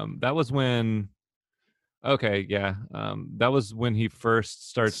 That was when. Okay, yeah. That was when he first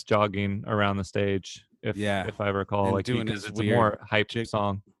starts jogging around the stage. If I recall, And like doing because his it's a weird more hype jig-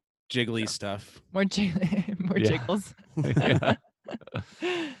 song. Jiggly stuff. More Yeah. jiggles. Yeah.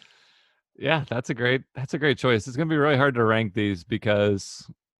 Yeah, that's a great choice. It's gonna be really hard to rank these because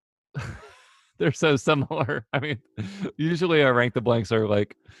they're so similar. I mean, usually our rank the blanks are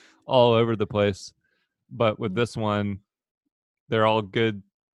like all over the place, but with this one, they're all good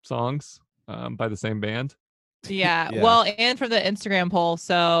songs by the same band. Yeah. Yeah. Well, and from the Instagram poll.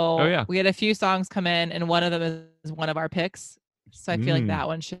 So Oh, yeah. we had a few songs come in, and one of them is one of our picks. So I feel like Mm. that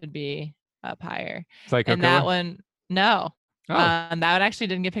one should be up higher. Psycho And Killer? that one, no. Oh, That one actually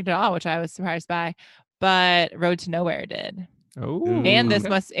didn't get picked at all, which I was surprised by. But Road to Nowhere did. oh, And this okay.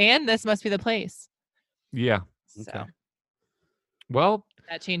 must be the place. Yeah. So Okay. Well, if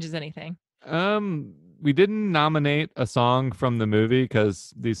that changes anything. we didn't nominate a song from the movie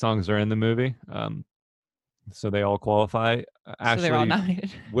because these songs are in the movie. So they all qualify. So they're all Ashley,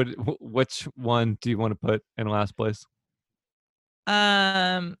 nominated. which one do you want to put in last place?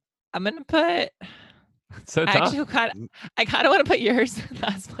 I'm gonna put It's so tough. actually I kind of want to put yours in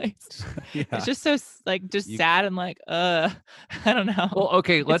last place. Yeah. It's just so just You- sad and like I don't know. Well,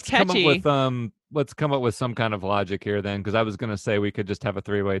 okay, let's come up catchy. with some kind of logic here then, because I was gonna say we could just have a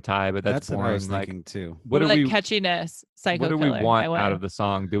three-way tie, but that's what I boring. was Like, thinking too. what do like we catchiness, Psycho what do Killer. we want out of the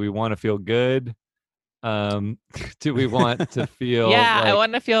song? Do we want to feel good? Do we want to feel? Yeah, I like-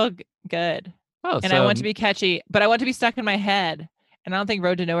 want to feel good, Oh, and I want to be catchy, but I want to be stuck in my head. And I don't think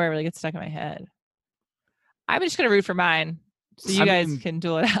Road to Nowhere really gets stuck in my head. I'm just gonna root for mine, so you I guys mean, can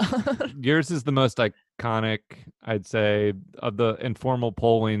duel it out. Yours is the most iconic, I'd say, of the informal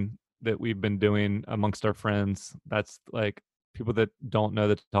polling that we've been doing amongst our friends. That's like people that don't know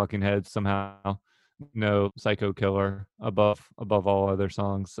the Talking Heads somehow know Psycho Killer above all other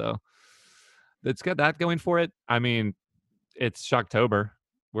songs. So it's got that going for it. I mean, it's Shocktober.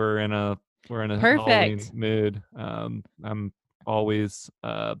 We're in a Halloween Perfect. mood. I'm always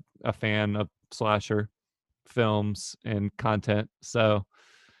a fan of slasher films and content. So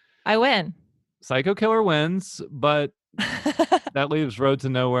I win. Psycho Killer wins, but that leaves Road to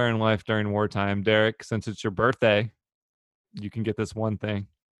Nowhere and Life During Wartime. Derek, since it's your birthday, you can get this one thing.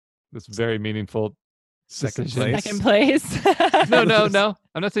 This very meaningful Second decisions. place. Second place. No.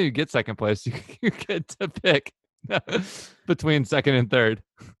 I'm not saying you get second place. You get to pick between second and third.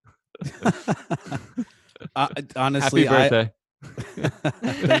 Honestly, Happy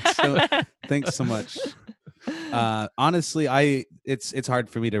birthday. thanks so much. Honestly, it's hard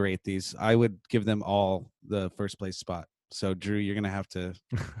for me to rate these. I would give them all the first place spot. So Drew, you're gonna have to.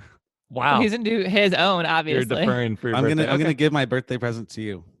 Wow. He's gonna do his own, You're obviously. deferring for your I'm birthday. gonna Okay. give my birthday present to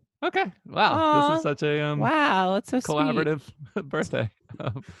you. Okay. Wow. This Aw. is such a Wow, that's so sweet. collaborative birthday.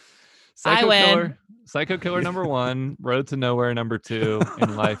 I win. Psycho Killer number 1, Road to Nowhere number 2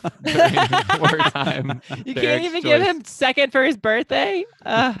 in life during wartime. You Derek's can't even give choice. him second for his birthday.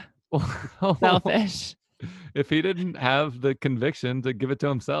 Selfish. If he didn't have the conviction to give it to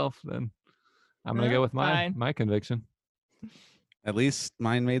himself, then I'm gonna go with Fine. my conviction. At least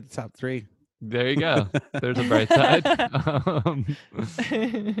mine made the top 3. There you go. There's a bright side.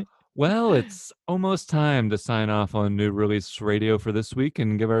 Well, it's almost time to sign off on New Release Radio for this week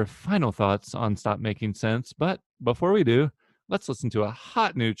and give our final thoughts on Stop Making Sense. But before we do, let's listen to a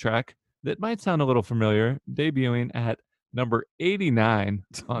hot new track that might sound a little familiar, debuting at number 89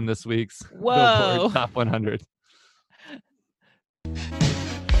 on this week's Whoa. Billboard Top 100.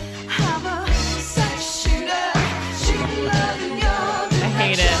 I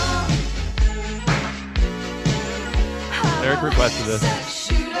hate it. Eric requested this.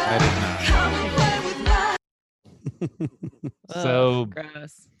 I did not. So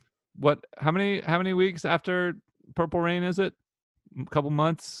Gross. what? How many weeks after Purple Rain is it? A couple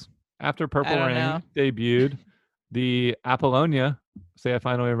months after Purple don't Rain know. debuted, the Apollonia. Say I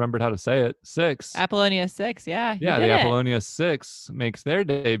finally remembered how to say it. 6. Apollonia 6, yeah. Yeah, you the did it. Apollonia 6 makes their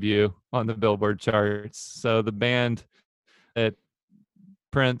debut on the Billboard charts. So the band that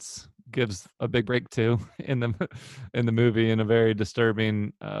Prince gives a big break to in the movie in a very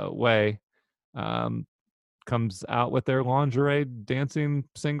disturbing way, comes out with their lingerie dancing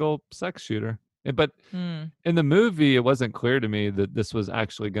single Sex Shooter. But Hmm. in the movie, it wasn't clear to me that this was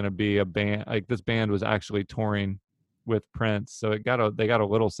actually going to be a band. Like this band was actually touring with Prince, so they got a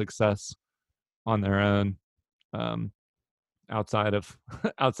little success on their own, outside of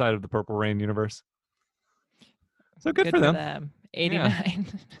the Purple Rain universe. So good for them. 89.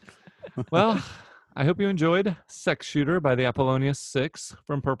 Well, I hope you enjoyed Sex Shooter by the Apollonia 6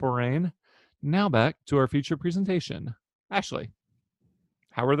 from Purple Rain. Now back to our feature presentation. Ashley,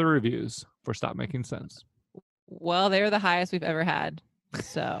 how are the reviews for Stop Making Sense? Well, they were the highest we've ever had.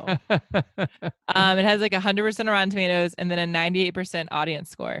 So it has like 100% Rotten Tomatoes and then a 98% audience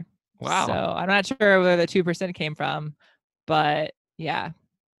score. Wow. So I'm not sure where the 2% came from, but yeah,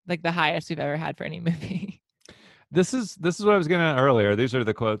 like the highest we've ever had for any movie. This is what I was getting at earlier. These are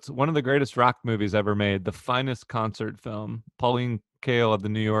the quotes. One of the greatest rock movies ever made, the finest concert film. Pauline Kael of The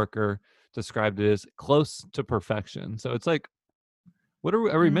New Yorker described it as close to perfection. So it's like, what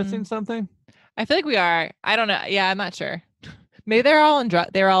are we missing something? I feel like we are. I don't know. Yeah, I'm not sure. Maybe they're all on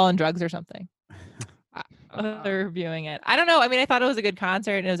drugs or something. They're reviewing it. I don't know. I mean, I thought it was a good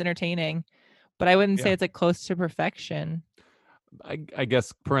concert and it was entertaining, but I wouldn't say Yeah. it's like close to perfection. I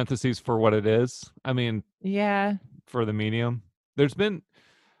guess parentheses for what it is. I mean, Yeah. for the medium. There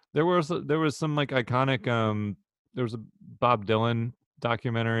was some like iconic there was a Bob Dylan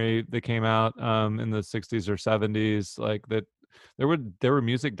documentary that came out in the 60s or 70s, like that there were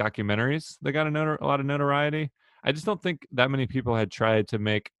music documentaries that got a lot of notoriety. I just don't think that many people had tried to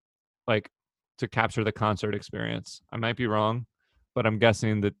make to capture the concert experience. I might be wrong, but I'm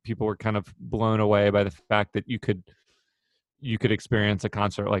guessing that people were kind of blown away by the fact that you could experience a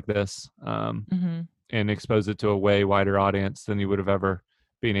concert like this. Hmm. And expose it to a way wider audience than you would have ever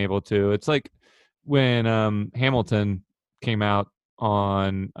been able to. It's like when Hamilton came out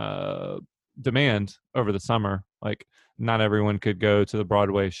on demand over the summer. Like not everyone could go to the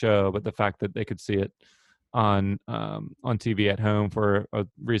Broadway show, but the fact that they could see it on TV at home for a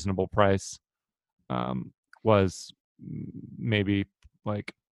reasonable price was maybe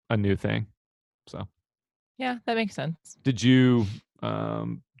like a new thing. So Yeah, that makes sense. did you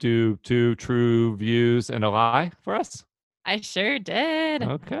do 2 true views and a lie for us? I sure did.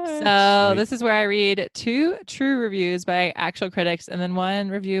 Okay. So Sweet. this is where I read 2 true reviews by actual critics and then 1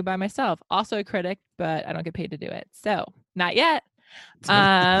 review by myself, also a critic, but I don't get paid to do it. So not yet.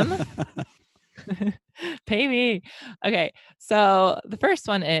 Pay me. Okay. So the first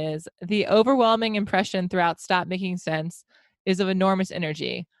one is the overwhelming impression throughout Stop Making Sense is of enormous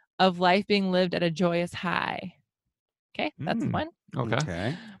energy, of life being lived at a joyous high. Okay. That's Mm. 1. Okay.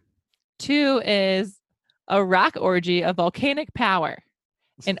 Okay. 2 is a rock orgy of volcanic power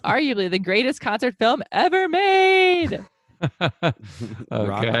and arguably the greatest concert film ever made. Rock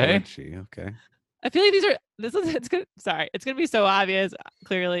Okay. orgy, okay. I feel like it's gonna sorry, it's gonna be so obvious,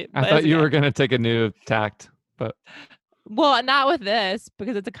 clearly. I but thought it's you okay. were gonna take a new tact, but Well, not with this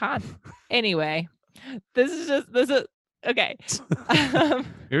because it's a con. Anyway, this is okay.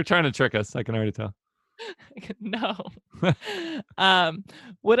 you're trying to trick us. I can already tell. No.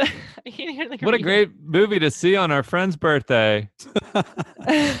 What a I can't even look What a at you. great movie to see on our friend's birthday.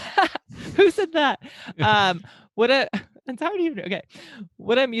 Who said that? What a it's hard to even okay.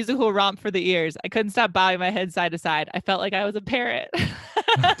 What a musical romp for the ears. I couldn't stop bowing my head side to side. I felt like I was a parrot.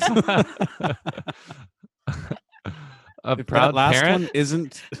 A If proud that last parent. one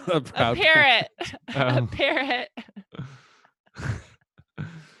isn't a A proud parrot. A Oh. parrot.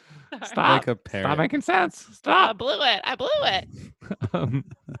 Stop! like a Stop parrot. making sense. I Stop. blew it. I blew it. Um,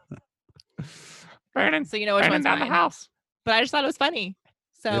 burning, So you know which burning one's down mine. the house. But I just thought it was funny.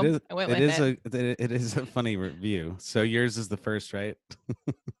 So It is. I went It with is it. it is a funny review. So yours is the first, right?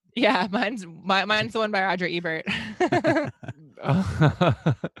 Yeah, mine's the one by Roger Ebert.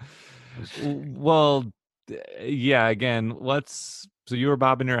 Well, yeah. Again, so you were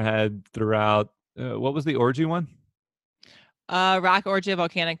bobbing your head throughout. What was the orgy one? Rock Orgy of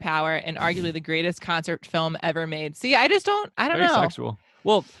Volcanic Power, and arguably the greatest concert film ever made. See, I don't Very know. sexual.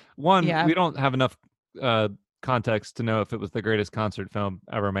 Well, one, Yeah. we don't have enough context to know if it was the greatest concert film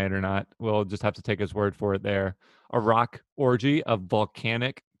ever made or not. We'll just have to take his word for it there. A rock orgy of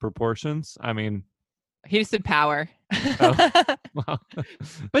volcanic proportions. I mean, He just said power. well,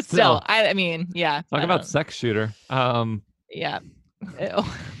 But still, I mean, yeah. talk I about don't- sex shooter. yeah. Ew.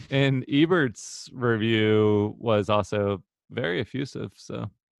 And Ebert's review was also very effusive. So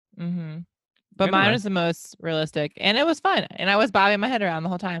hmm But mine Anyway. was the most realistic, and it was fun. And I was bobbing my head around the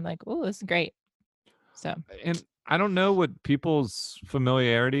whole time, like, "Oh, this is great." So and I don't know what people's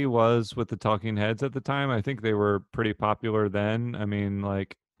familiarity was with the Talking Heads at the time. I think they were pretty popular then. I mean,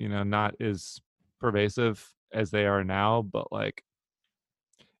 like, not as pervasive as they are now, but like,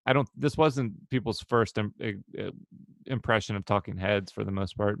 this wasn't people's first impression of Talking Heads for the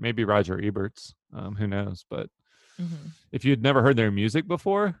most part. Maybe Roger Ebert's, who knows? But mhm. if you'd never heard their music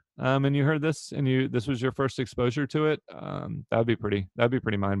before, and you heard this and this was your first exposure to it, that'd be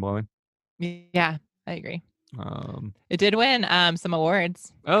pretty mind blowing. Yeah, I agree. Um, It did win some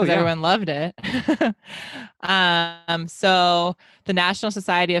awards oh because yeah. everyone loved it. So the National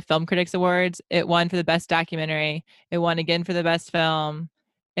Society of Film Critics Awards, it won for the best documentary. It won again for the best film.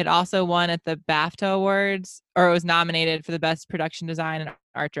 It also won at the BAFTA Awards, or it was nominated for the best production design and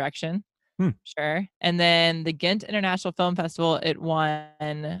art direction. Sure. And then the Ghent International Film Festival, it won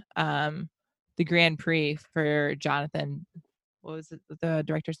the Grand Prix for Jonathan. What was it, the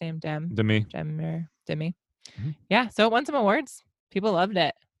director's name? Demi. Demi. Mhm. Yeah, so it won some awards. People loved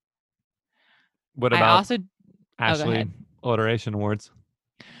it. What I about also Ashley ahead. Alliteration Awards?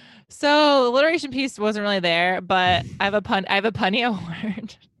 so the alliteration piece wasn't really there, but I have a punny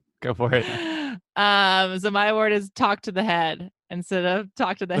award. Go for it. So my award is talk to the head instead of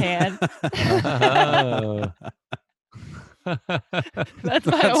talk to the hand. Oh. That's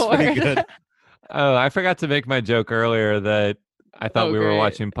my That's award. pretty good. Oh, I forgot to make my joke earlier that I thought Oh, we were great.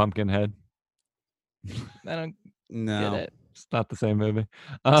 watching Pumpkinhead. I don't No. get it. It's not the same movie.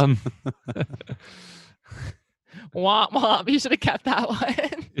 Um, Womp womp. You should have kept that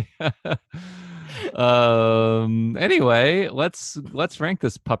one. Anyway, let's rank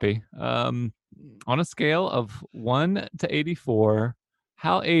this puppy. On a scale of 1 to 84,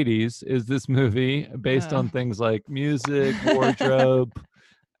 how 80s is this movie based on things like music, wardrobe,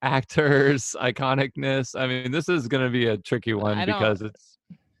 actors, iconicness? I mean, this is going to be a tricky one I don't- because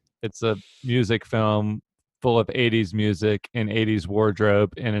it's a music film full of 80s music and 80s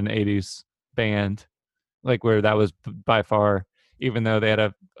wardrobe in an 80s band, like where that was by far, even though they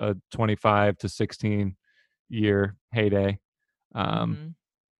had a 25 to 16 year heyday, Mhm.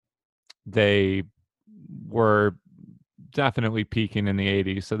 they were definitely peaking in the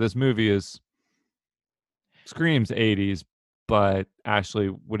 80s. So this movie screams 80s. But Ashley,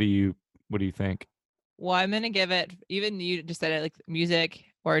 what do you think? Well, I'm gonna give it. Even you just said it, like music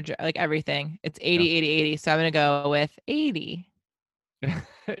or like everything. It's 80, 80, 80. So I'm gonna go with 80.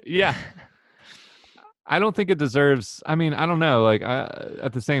 Yeah. I don't think it deserves. I mean, I don't know. Like,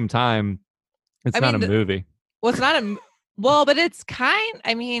 at the same time, it's I not mean, a movie. Well, it's not a. Well, but it's kind.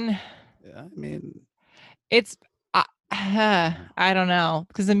 I mean, I mean, it's. I don't know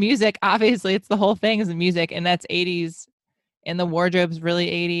because the music, obviously, it's the whole thing is the music, and that's 80s, and the wardrobe's really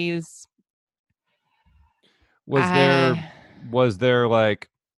 80s. Was there like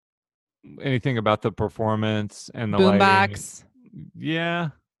anything about the performance and the lighting? Boombox, Yeah.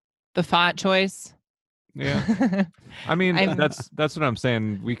 the font choice. Yeah. I mean, I'm- that's what I'm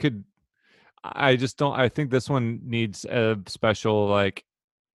saying. I just don't. I think this one needs a special like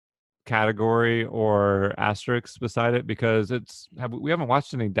category or asterisk beside it because we haven't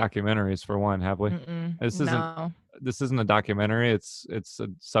watched any documentaries for one, have we? This isn't No. this isn't a documentary. It's a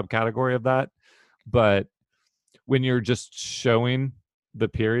subcategory of that. But when you're just showing the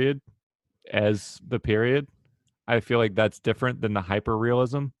period as the period, I feel like that's different than the hyper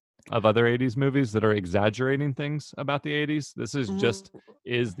realism of other 80s movies that are exaggerating things about the 80s. This is just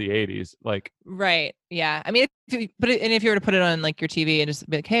is the 80s. Like, Right. Yeah. I mean, if you put it, and if you were to put it on like your TV and just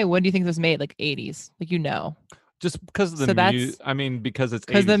be like, hey, when do you think this was made? Like 80s, like, just because of the So music. that's I mean, because it's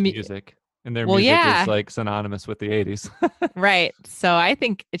 'cause the 80s mu- music and their well, music yeah. is like synonymous with the 80s. Right. So I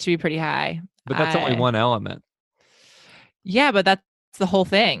think it should be pretty high. But that's only one element. Yeah, but that's the whole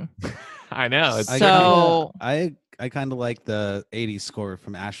thing. I know. It's I So- kinda- I kind of like the 80s score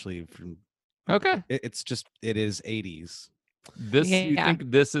from Ashley. okay. It's just it is 80s. You Yeah. think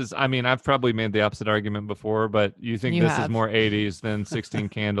this is? I mean, I've probably made the opposite argument before, but you think You this is have. more 80s than 16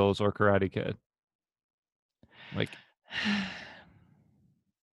 Candles or Karate Kid? Like,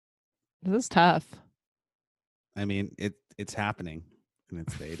 This is tough. I mean, it's happening, and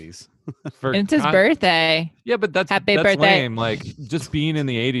it's the 80s. for And it's his con- birthday. Yeah, but that's Happy that's birthday. lame. Like, just being in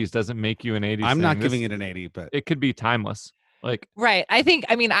the 80s doesn't make you an 80s. I'm not thing. giving This- it an 80, but It could be timeless. Like, Right. I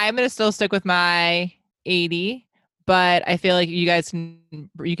mean, I'm going to still stick with my 80, but I feel like you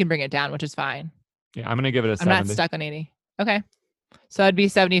can bring it down, which is fine. yeah, I'm gonna give it a I'm 70. not stuck on 80. Okay. So it'd be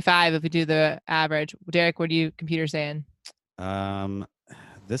 75 if we do the average. Derek, what are you computer saying?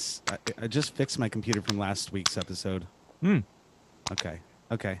 this I just fixed my computer from last week's episode. Okay.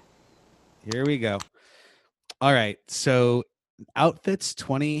 Here we go. All right. So outfits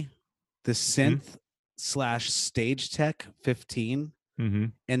 20, the synth / stage tech 15, Mm-hmm.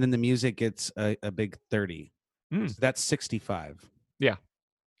 and then the music gets a big 30. Mm. So that's 65.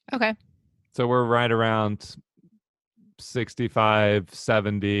 Okay. So we're right around 65,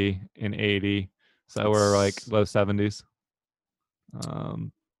 70, and 80. So we're like That's- low 70s.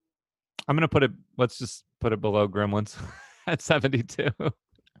 I'm gonna put it. Let's just put it below Gremlins at 72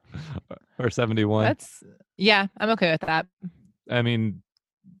 or 71. I'm okay with that. I mean,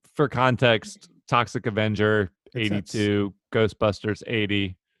 for context, Toxic Avenger It's- 82, Ghostbusters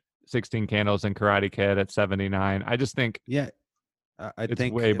 80, 16 Candles, and Karate Kid at 79. I just think Yeah. I it's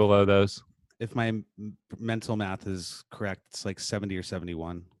think way below those. if my mental math is correct, it's like 70 or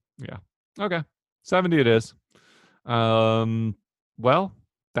 71. Okay, 70 it is. Well,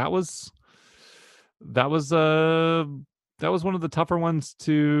 that was one of the tougher ones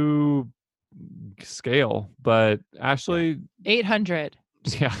to scale, but Ashley, 800.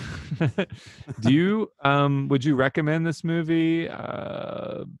 yeah. Do you would you recommend this movie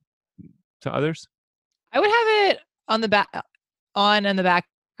to others? I would have it on the in the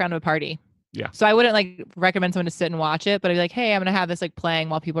background of a party. Yeah. So I wouldn't like recommend someone to sit and watch it, but I'd be like, hey, I'm gonna have this like playing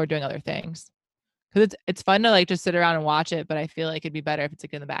while people are doing other things. Because it's fun to like just sit around and watch it, but I feel like it'd be better if it's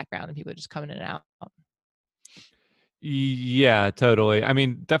like in the background and people are just coming in and out. Yeah, totally. I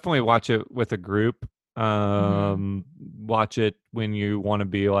mean, definitely watch it with a group. Watch it when you want to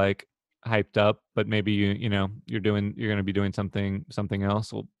be like hyped up, but maybe you're going to be doing something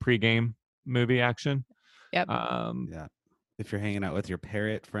else, a pregame movie action. Yep. Yeah. If you're hanging out with your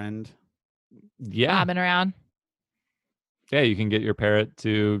parrot friend. Yeah. Bobbing around. Yeah, you can get your parrot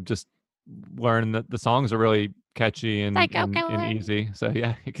to just learn that the songs are really catchy and Psycho Killer. easy. So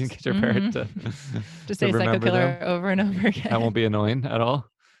yeah, you can get your parrot to Just to say Psycho remember Killer them. over and over again. That won't be annoying at all.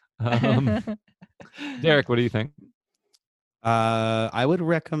 Derek, what do you think? I would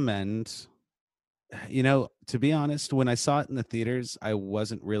recommend, to be honest, when I saw it in the theaters, I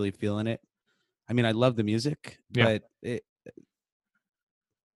wasn't really feeling it. I mean, I love the music, Yeah. but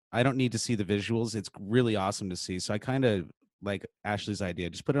I don't need to see the visuals. It's really awesome to see. So I kind of like Ashley's idea.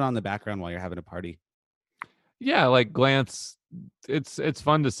 Just put it on the background while you're having a party. Yeah, like glance. It's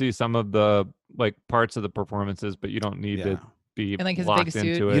fun to see some of the like parts of the performances, but you don't need Yeah. to be And, like, his locked big suit.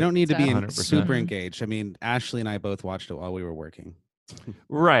 into it. You don't need to be 100%. super engaged. I mean, Ashley and I both watched it while we were working.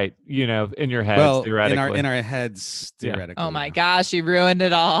 Right, in your head, Well, theoretically. in our heads, Yeah. theoretically. Oh my yeah. gosh, you ruined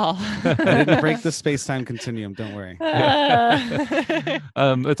it all. I didn't break the space-time continuum. Don't worry. It's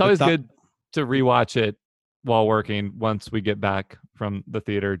always thought- good to rewatch it while working once we get back from the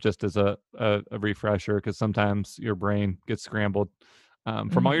theater, just as a refresher, because sometimes your brain gets scrambled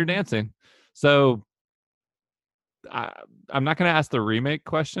from all your Mhm. dancing. So I'm not going to ask the remake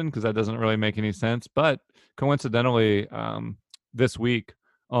question because that doesn't really make any sense. But coincidentally, this week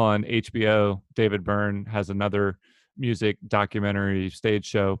on HBO, David Byrne has another music documentary stage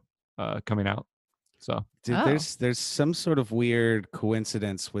show coming out. So Dude, Oh. there's some sort of weird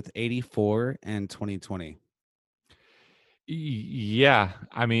coincidence with 84 and 2020. yeah,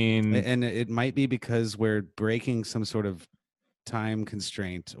 I mean, And it might be because we're breaking some sort of time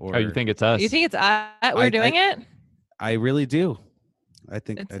constraint, or oh, you think it's us? You think it's we're doing it? I really do. I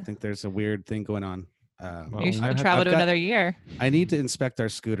think It's- there's a weird thing going on. Well, You we should might have- travel I've to got- another year. I need to inspect our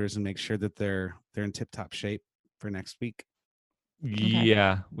scooters and make sure that they're in tip-top shape for next week.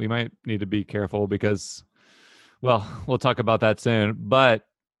 Yeah, we might need to be careful because, well, we'll talk about that soon. But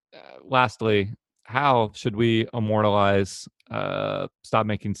lastly, how should we immortalize Stop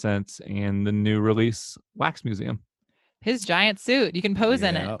Making Sense and the new release Wax Museum? His giant suit. You can pose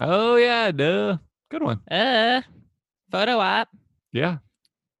in it. Yeah. Oh yeah, duh. Good one. Photo op. Yeah.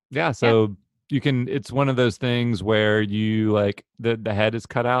 Yeah. So you can, it's one of those things where you like the head is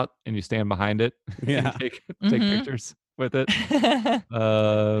cut out and you stand behind it. and Yeah. take Mhm. pictures with it.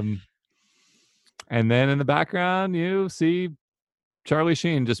 And then in the background, you see Charlie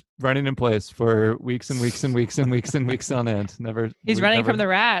Sheen just running in place for weeks and weeks and weeks and weeks and weeks on end. He's running from the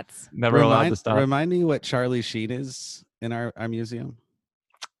rats. never allowed to stop. Remind me what Charlie Sheen is in our museum.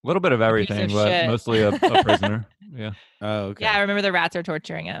 A little bit of piece of everything, but shit. mostly a prisoner. Yeah. Oh, okay. Yeah, I remember the rats are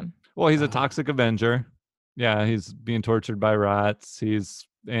torturing him. Well, he's a Oh. toxic Avenger. Yeah, he's being tortured by rats. He's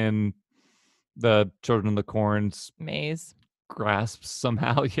in the Children of the Corn's Maze. grasp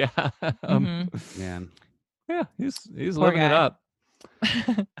somehow. Yeah. Mhm. Man. Yeah, he's Poor living it guy. up.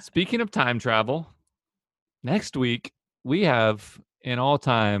 Speaking of time travel, next week we have an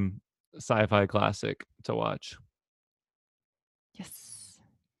all-time sci-fi classic to watch. Yes.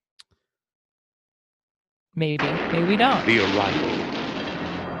 Maybe. Maybe we don't. The arrival.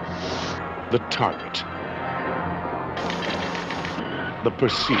 The target. The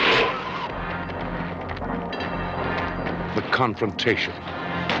pursuit. The confrontation.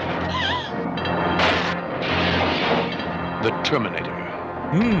 The Terminator.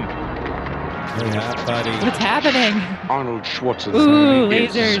 Yeah, buddy. What's happening? Arnold Schwarzenegger Ooh,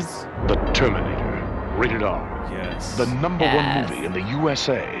 is lasers. The Terminator. Rated R. Yes. The number Yes. one movie in the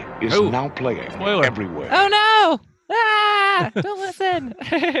USA is Oh, now playing spoiler. everywhere. Oh no! Ah! Don't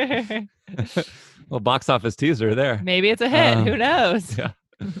listen. Well, box office teaser there. Maybe it's a hit. Who knows? Yeah.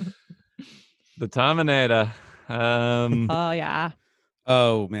 The Terminator. Oh yeah.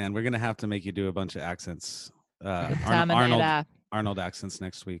 Oh man, we're gonna have to make you do a bunch of accents. Terminator. Arnold accents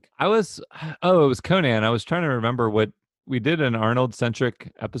next week. it was Conan. I was trying to remember what we did an Arnold centric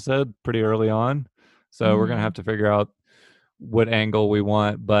episode pretty early on. So we're gonna have to figure out what angle we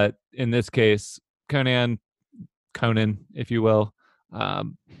want. But in this case, Conan, if you will,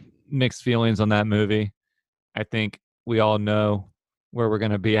 mixed feelings on that movie. I think we all know where we're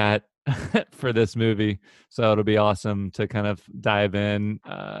gonna be at for this movie. So it'll be awesome to kind of dive in.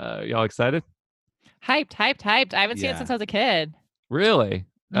 Y'all excited? Hyped. I haven't seen Yeah. it since I was a kid. Really?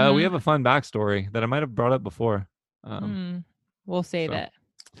 We Mhm. have a fun backstory that I might have brought up before. We'll save so- it.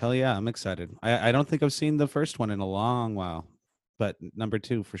 Hell yeah, I'm excited. I don't think I've seen the first one in a long while, but number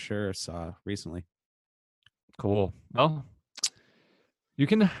 2 for sure saw recently. Cool. Well, you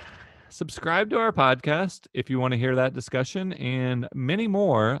can subscribe to our podcast if you want to hear that discussion and many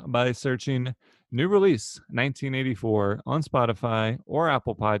more by searching New Release 1984 on Spotify or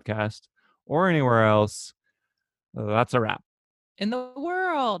Apple Podcast or anywhere else. That's a wrap. In the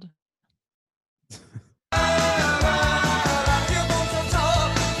world.